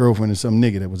 Girlfriend and some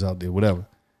nigga that was out there, whatever.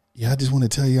 Yeah, I just want to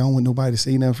tell you, I don't want nobody to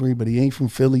say nothing for you, but he ain't from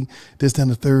Philly. This, that,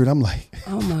 and the third. I'm like,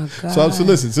 oh my God. So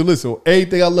listen. So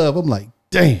everything I love, I'm like,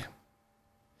 damn.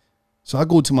 So I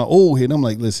go to my old head and I'm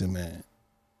like, listen, man.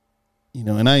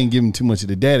 And I ain't giving too much of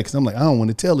the data because I'm like, I don't want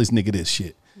to tell this nigga this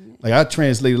shit. Like I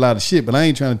translate a lot of shit, but I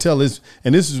ain't trying to tell this.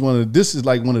 And this is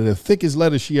like one of the thickest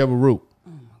letters she ever wrote.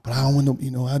 But I don't want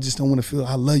to, I just don't want to feel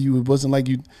I love you. It wasn't like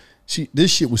you.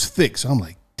 This shit was thick. So I'm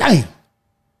like, damn.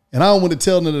 And I don't want to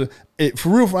tell none of for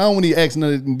real, I don't want to ask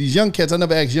none of these young cats. I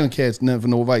never ask young cats nothing for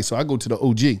no advice. So I go to the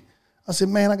OG. I said,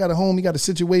 man, I got a home. He got a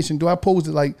situation. Do I pose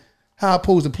to like, how I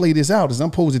supposed to play this out? Is I'm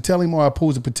supposed to tell him or I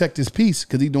supposed to protect his peace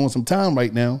because he's doing some time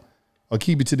right now, or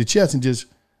keep it to the chest and just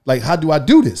like, how do I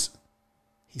do this?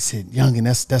 He said, youngin,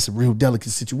 that's a real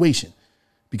delicate situation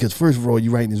because first of all,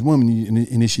 you're writing this woman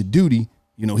and it's your duty.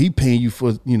 He paying you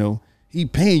for, he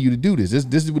paying you to do this.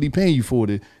 This is what he paying you for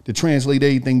to translate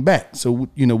everything back. So,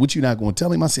 what you not going to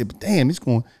tell him? I said, but damn, he's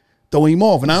going to throw him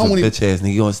off. And I don't want to. Bitch ass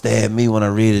nigga going to stab me when I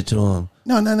read it to him.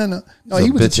 No.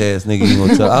 He was bitch ass nigga. You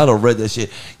gonna tell? I done read that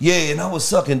shit. Yeah, and I was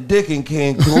sucking dick in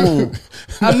Cancun.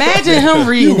 Imagine him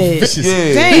reading it.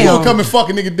 Yeah, damn. He gonna come and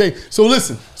fucking nigga day. So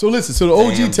listen. So the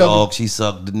OG tell me she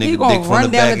sucked the nigga dick from the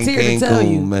back in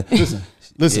Cancun, man.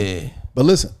 Listen. Yeah. But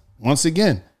listen. Once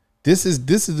again, this is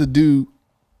the dude.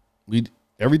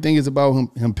 Everything is about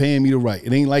him paying me to write.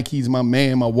 It ain't like he's my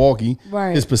man, my walkie.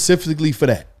 Right. It's specifically for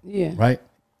that. Yeah. Right.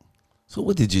 So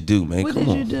what did you do, man? What did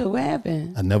you do? What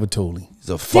happened? I never told him. He's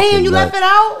a fucking damn, you nut. left it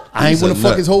out? I ain't want to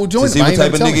fuck his whole joint. See what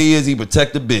type of nigga he is? He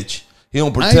protect the bitch. He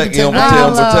don't protect. He don't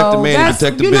protect the man. He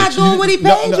protect the bitch. You're not doing what he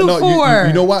paid you for.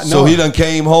 You know what? So he done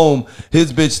came home.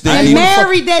 His bitch think he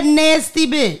married that nasty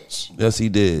bitch. Yes, he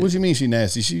did. What do you mean she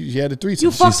nasty? She had a threesome.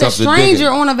 You fucked a stranger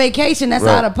on a vacation. That's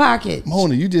out of pocket.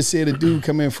 Mona, you just said a dude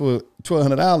come in for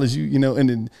 $1,200. And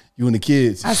then you and the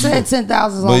kids. I said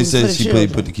 10,000. But he said she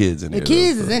put the kids in there. The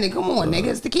kids is in it. Come on, nigga,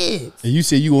 it's the kids. And you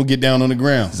said you gonna get down on the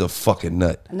ground. He's a fucking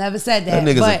nut. I never said that.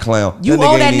 That nigga's a clown. You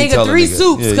owe that nigga 3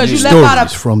 soups because you left out a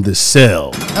from the cell.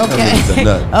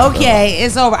 Okay, okay,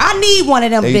 it's over. I need one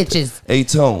of them bitches. Hey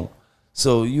Tone,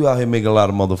 so you out here making a lot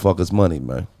of motherfuckers money,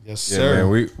 man. Yes, sir. Yeah,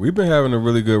 man, we've been having a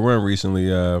really good run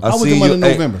recently. I was the month of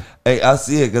November. Hey, I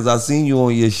see it because I seen you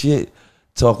on your shit.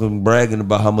 bragging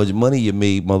about how much money you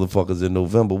made, motherfuckers, in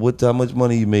November. How much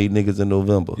money you made, niggas, in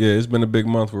November? Yeah, it's been a big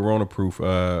month with Rona Proof.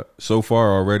 So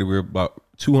far already, we're about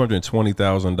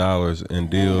 $220,000 in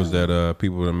deals that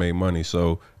people have made money.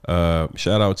 So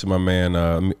shout out to my man.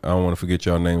 I don't want to forget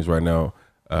y'all names right now.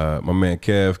 My man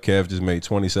Kev just made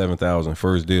 $27,000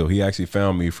 first deal. He actually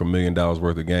found me for $1 million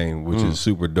worth of game, which is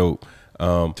super dope.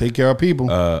 Take care of people.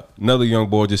 Another young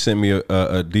boy just sent me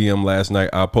a DM last night.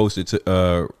 I posted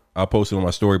on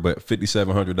my story, but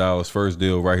 $5,700 first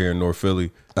deal right here in North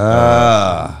Philly.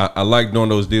 I like doing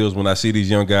those deals when I see these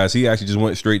young guys. He actually just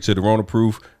went straight to the Rona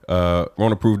Proof,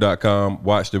 ronaproof.com,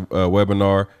 watched the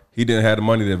webinar. He didn't have the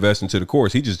money to invest into the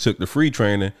course. He just took the free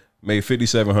training, made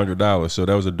 $5,700. So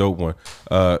that was a dope one.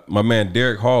 My man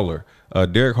Derek Haller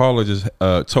just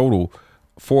total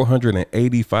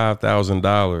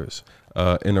 $485,000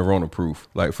 in the Rona Proof,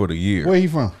 like for the year. Where he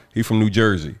from? He from New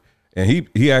Jersey. And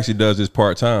he actually does this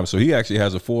part-time. So he actually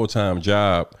has a full-time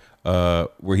job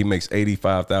where he makes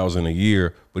 $85,000 a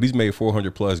year, but he's made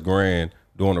 400 plus grand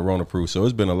doing the Rona Proof. So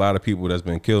it's been a lot of people that's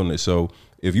been killing it. So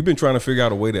if you've been trying to figure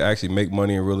out a way to actually make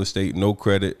money in real estate, no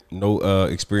credit, no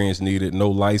experience needed, no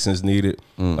license needed.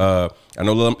 I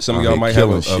know some of y'all might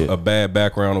have a bad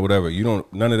background or whatever.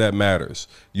 None of that matters.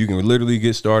 You can literally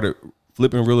get started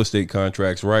flipping real estate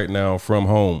contracts right now from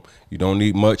home. You don't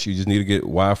need much. You just need to get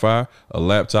Wi-Fi, a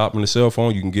laptop, and a cell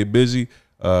phone. You can get busy.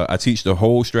 I teach the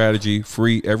whole strategy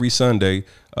free every Sunday,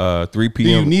 3 p.m. Do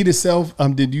you need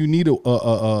did you need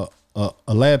a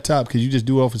laptop? Could you just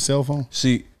do it off a cell phone?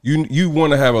 See, you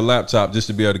want to have a laptop just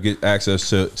to be able to get access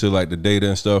to like the data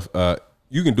and stuff.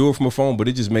 You can do it from a phone, but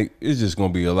it's just gonna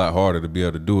be a lot harder to be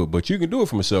able to do it. But you can do it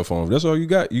from a cell phone. If that's all you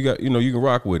got. You can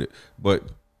rock with it. But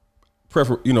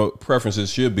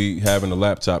preferences should be having a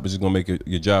laptop. It's just gonna make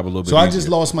your job a little bit easier. I just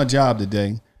lost my job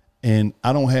today, and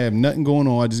I don't have nothing going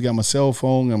on. I just got my cell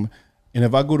phone, and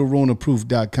if I go to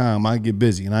ronaproof.com, I get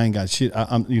busy, and I ain't got shit.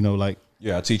 I'm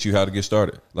yeah, I teach you how to get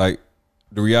started. Like,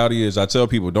 the reality is, I tell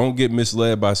people, don't get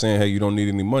misled by saying, hey, you don't need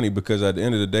any money, because at the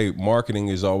end of the day, marketing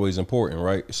is always important,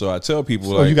 right? So I tell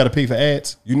people, you got to pay for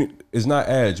ads. It's not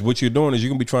ads. What you're doing is you're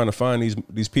gonna be trying to find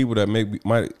these people that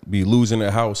might be losing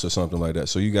their house or something like that.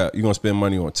 So you're gonna spend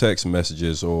money on text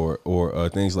messages or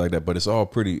things like that. But it's all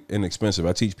pretty inexpensive.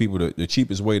 I teach people the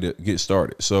cheapest way to get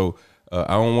started. So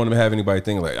I don't want to have anybody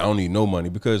think like I don't need no money,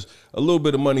 because a little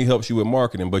bit of money helps you with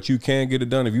marketing, but you can get it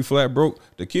done if you flat broke.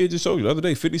 The kid just told you the other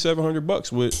day,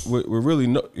 $5,700 with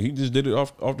really he just did it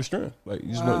off the strength. Like, you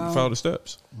just went and followed the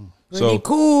steps. Pretty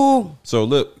cool. So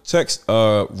look, text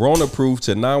Rona Proof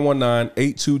to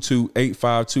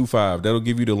 919-822-8525. That'll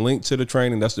give you the link to the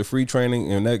training. That's the free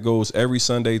training, and that goes every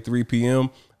Sunday 3 p.m.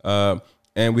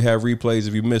 And we have replays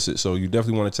if you miss it. So you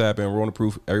definitely want to tap in. Rona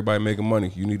Proof. Everybody making money.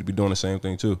 You need to be doing the same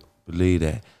thing too. Believe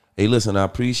that. Hey, listen, I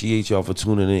appreciate y'all for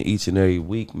tuning in each and every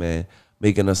week, man.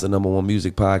 Making us the #1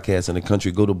 music podcast in the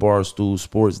country. Go to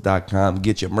barstoolsports.com.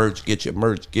 Get your merch. Get your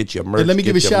merch. Get your merch. And let me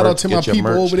give a shout out to my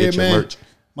people over there, man.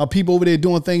 My people over there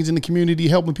doing things in the community,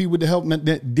 helping people with the help,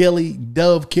 that daily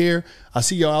Dove Care. I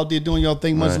see y'all out there doing y'all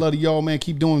thing. Much love to y'all, man.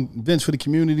 Keep doing events for the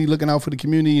community, looking out for the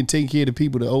community, and taking care of the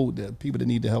people that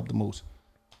need the help the most.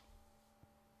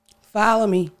 Follow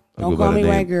me. Don't call me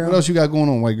white girl. What else you got going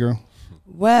on, white girl?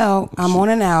 Well, I'm on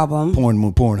an album.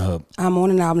 Pornhub. I'm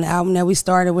on an album. The album that we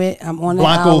started with. I'm on the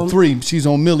album. Block 03. She's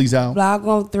on Millie's album.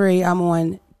 Block 03. I'm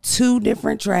on 2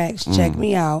 different tracks. Check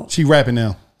me out. She rapping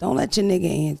now. Don't let your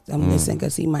nigga listen,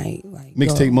 because he might like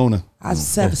mixtape Mona. I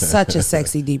have such a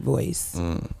sexy deep voice.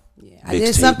 Yeah, I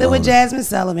did something with Jasmine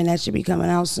Sullivan that should be coming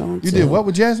out soon. You did what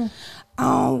with Jasmine?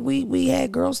 We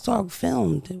had Girls Talk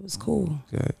filmed. It was cool.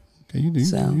 Okay.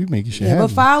 You make your shit happen.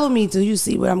 But follow me till you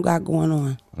see what I'm got going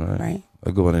on. All right. I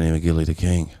go by the name of Gilly the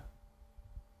King.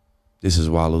 This is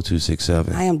Wallow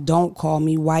 267. I am Don't Call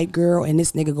Me White Girl, and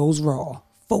this nigga goes raw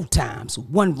 4 times,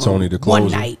 1 room, Tony the closer,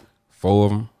 1 night. 4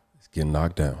 of them is getting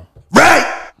knocked down.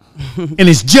 Right. And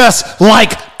it's just like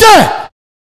that.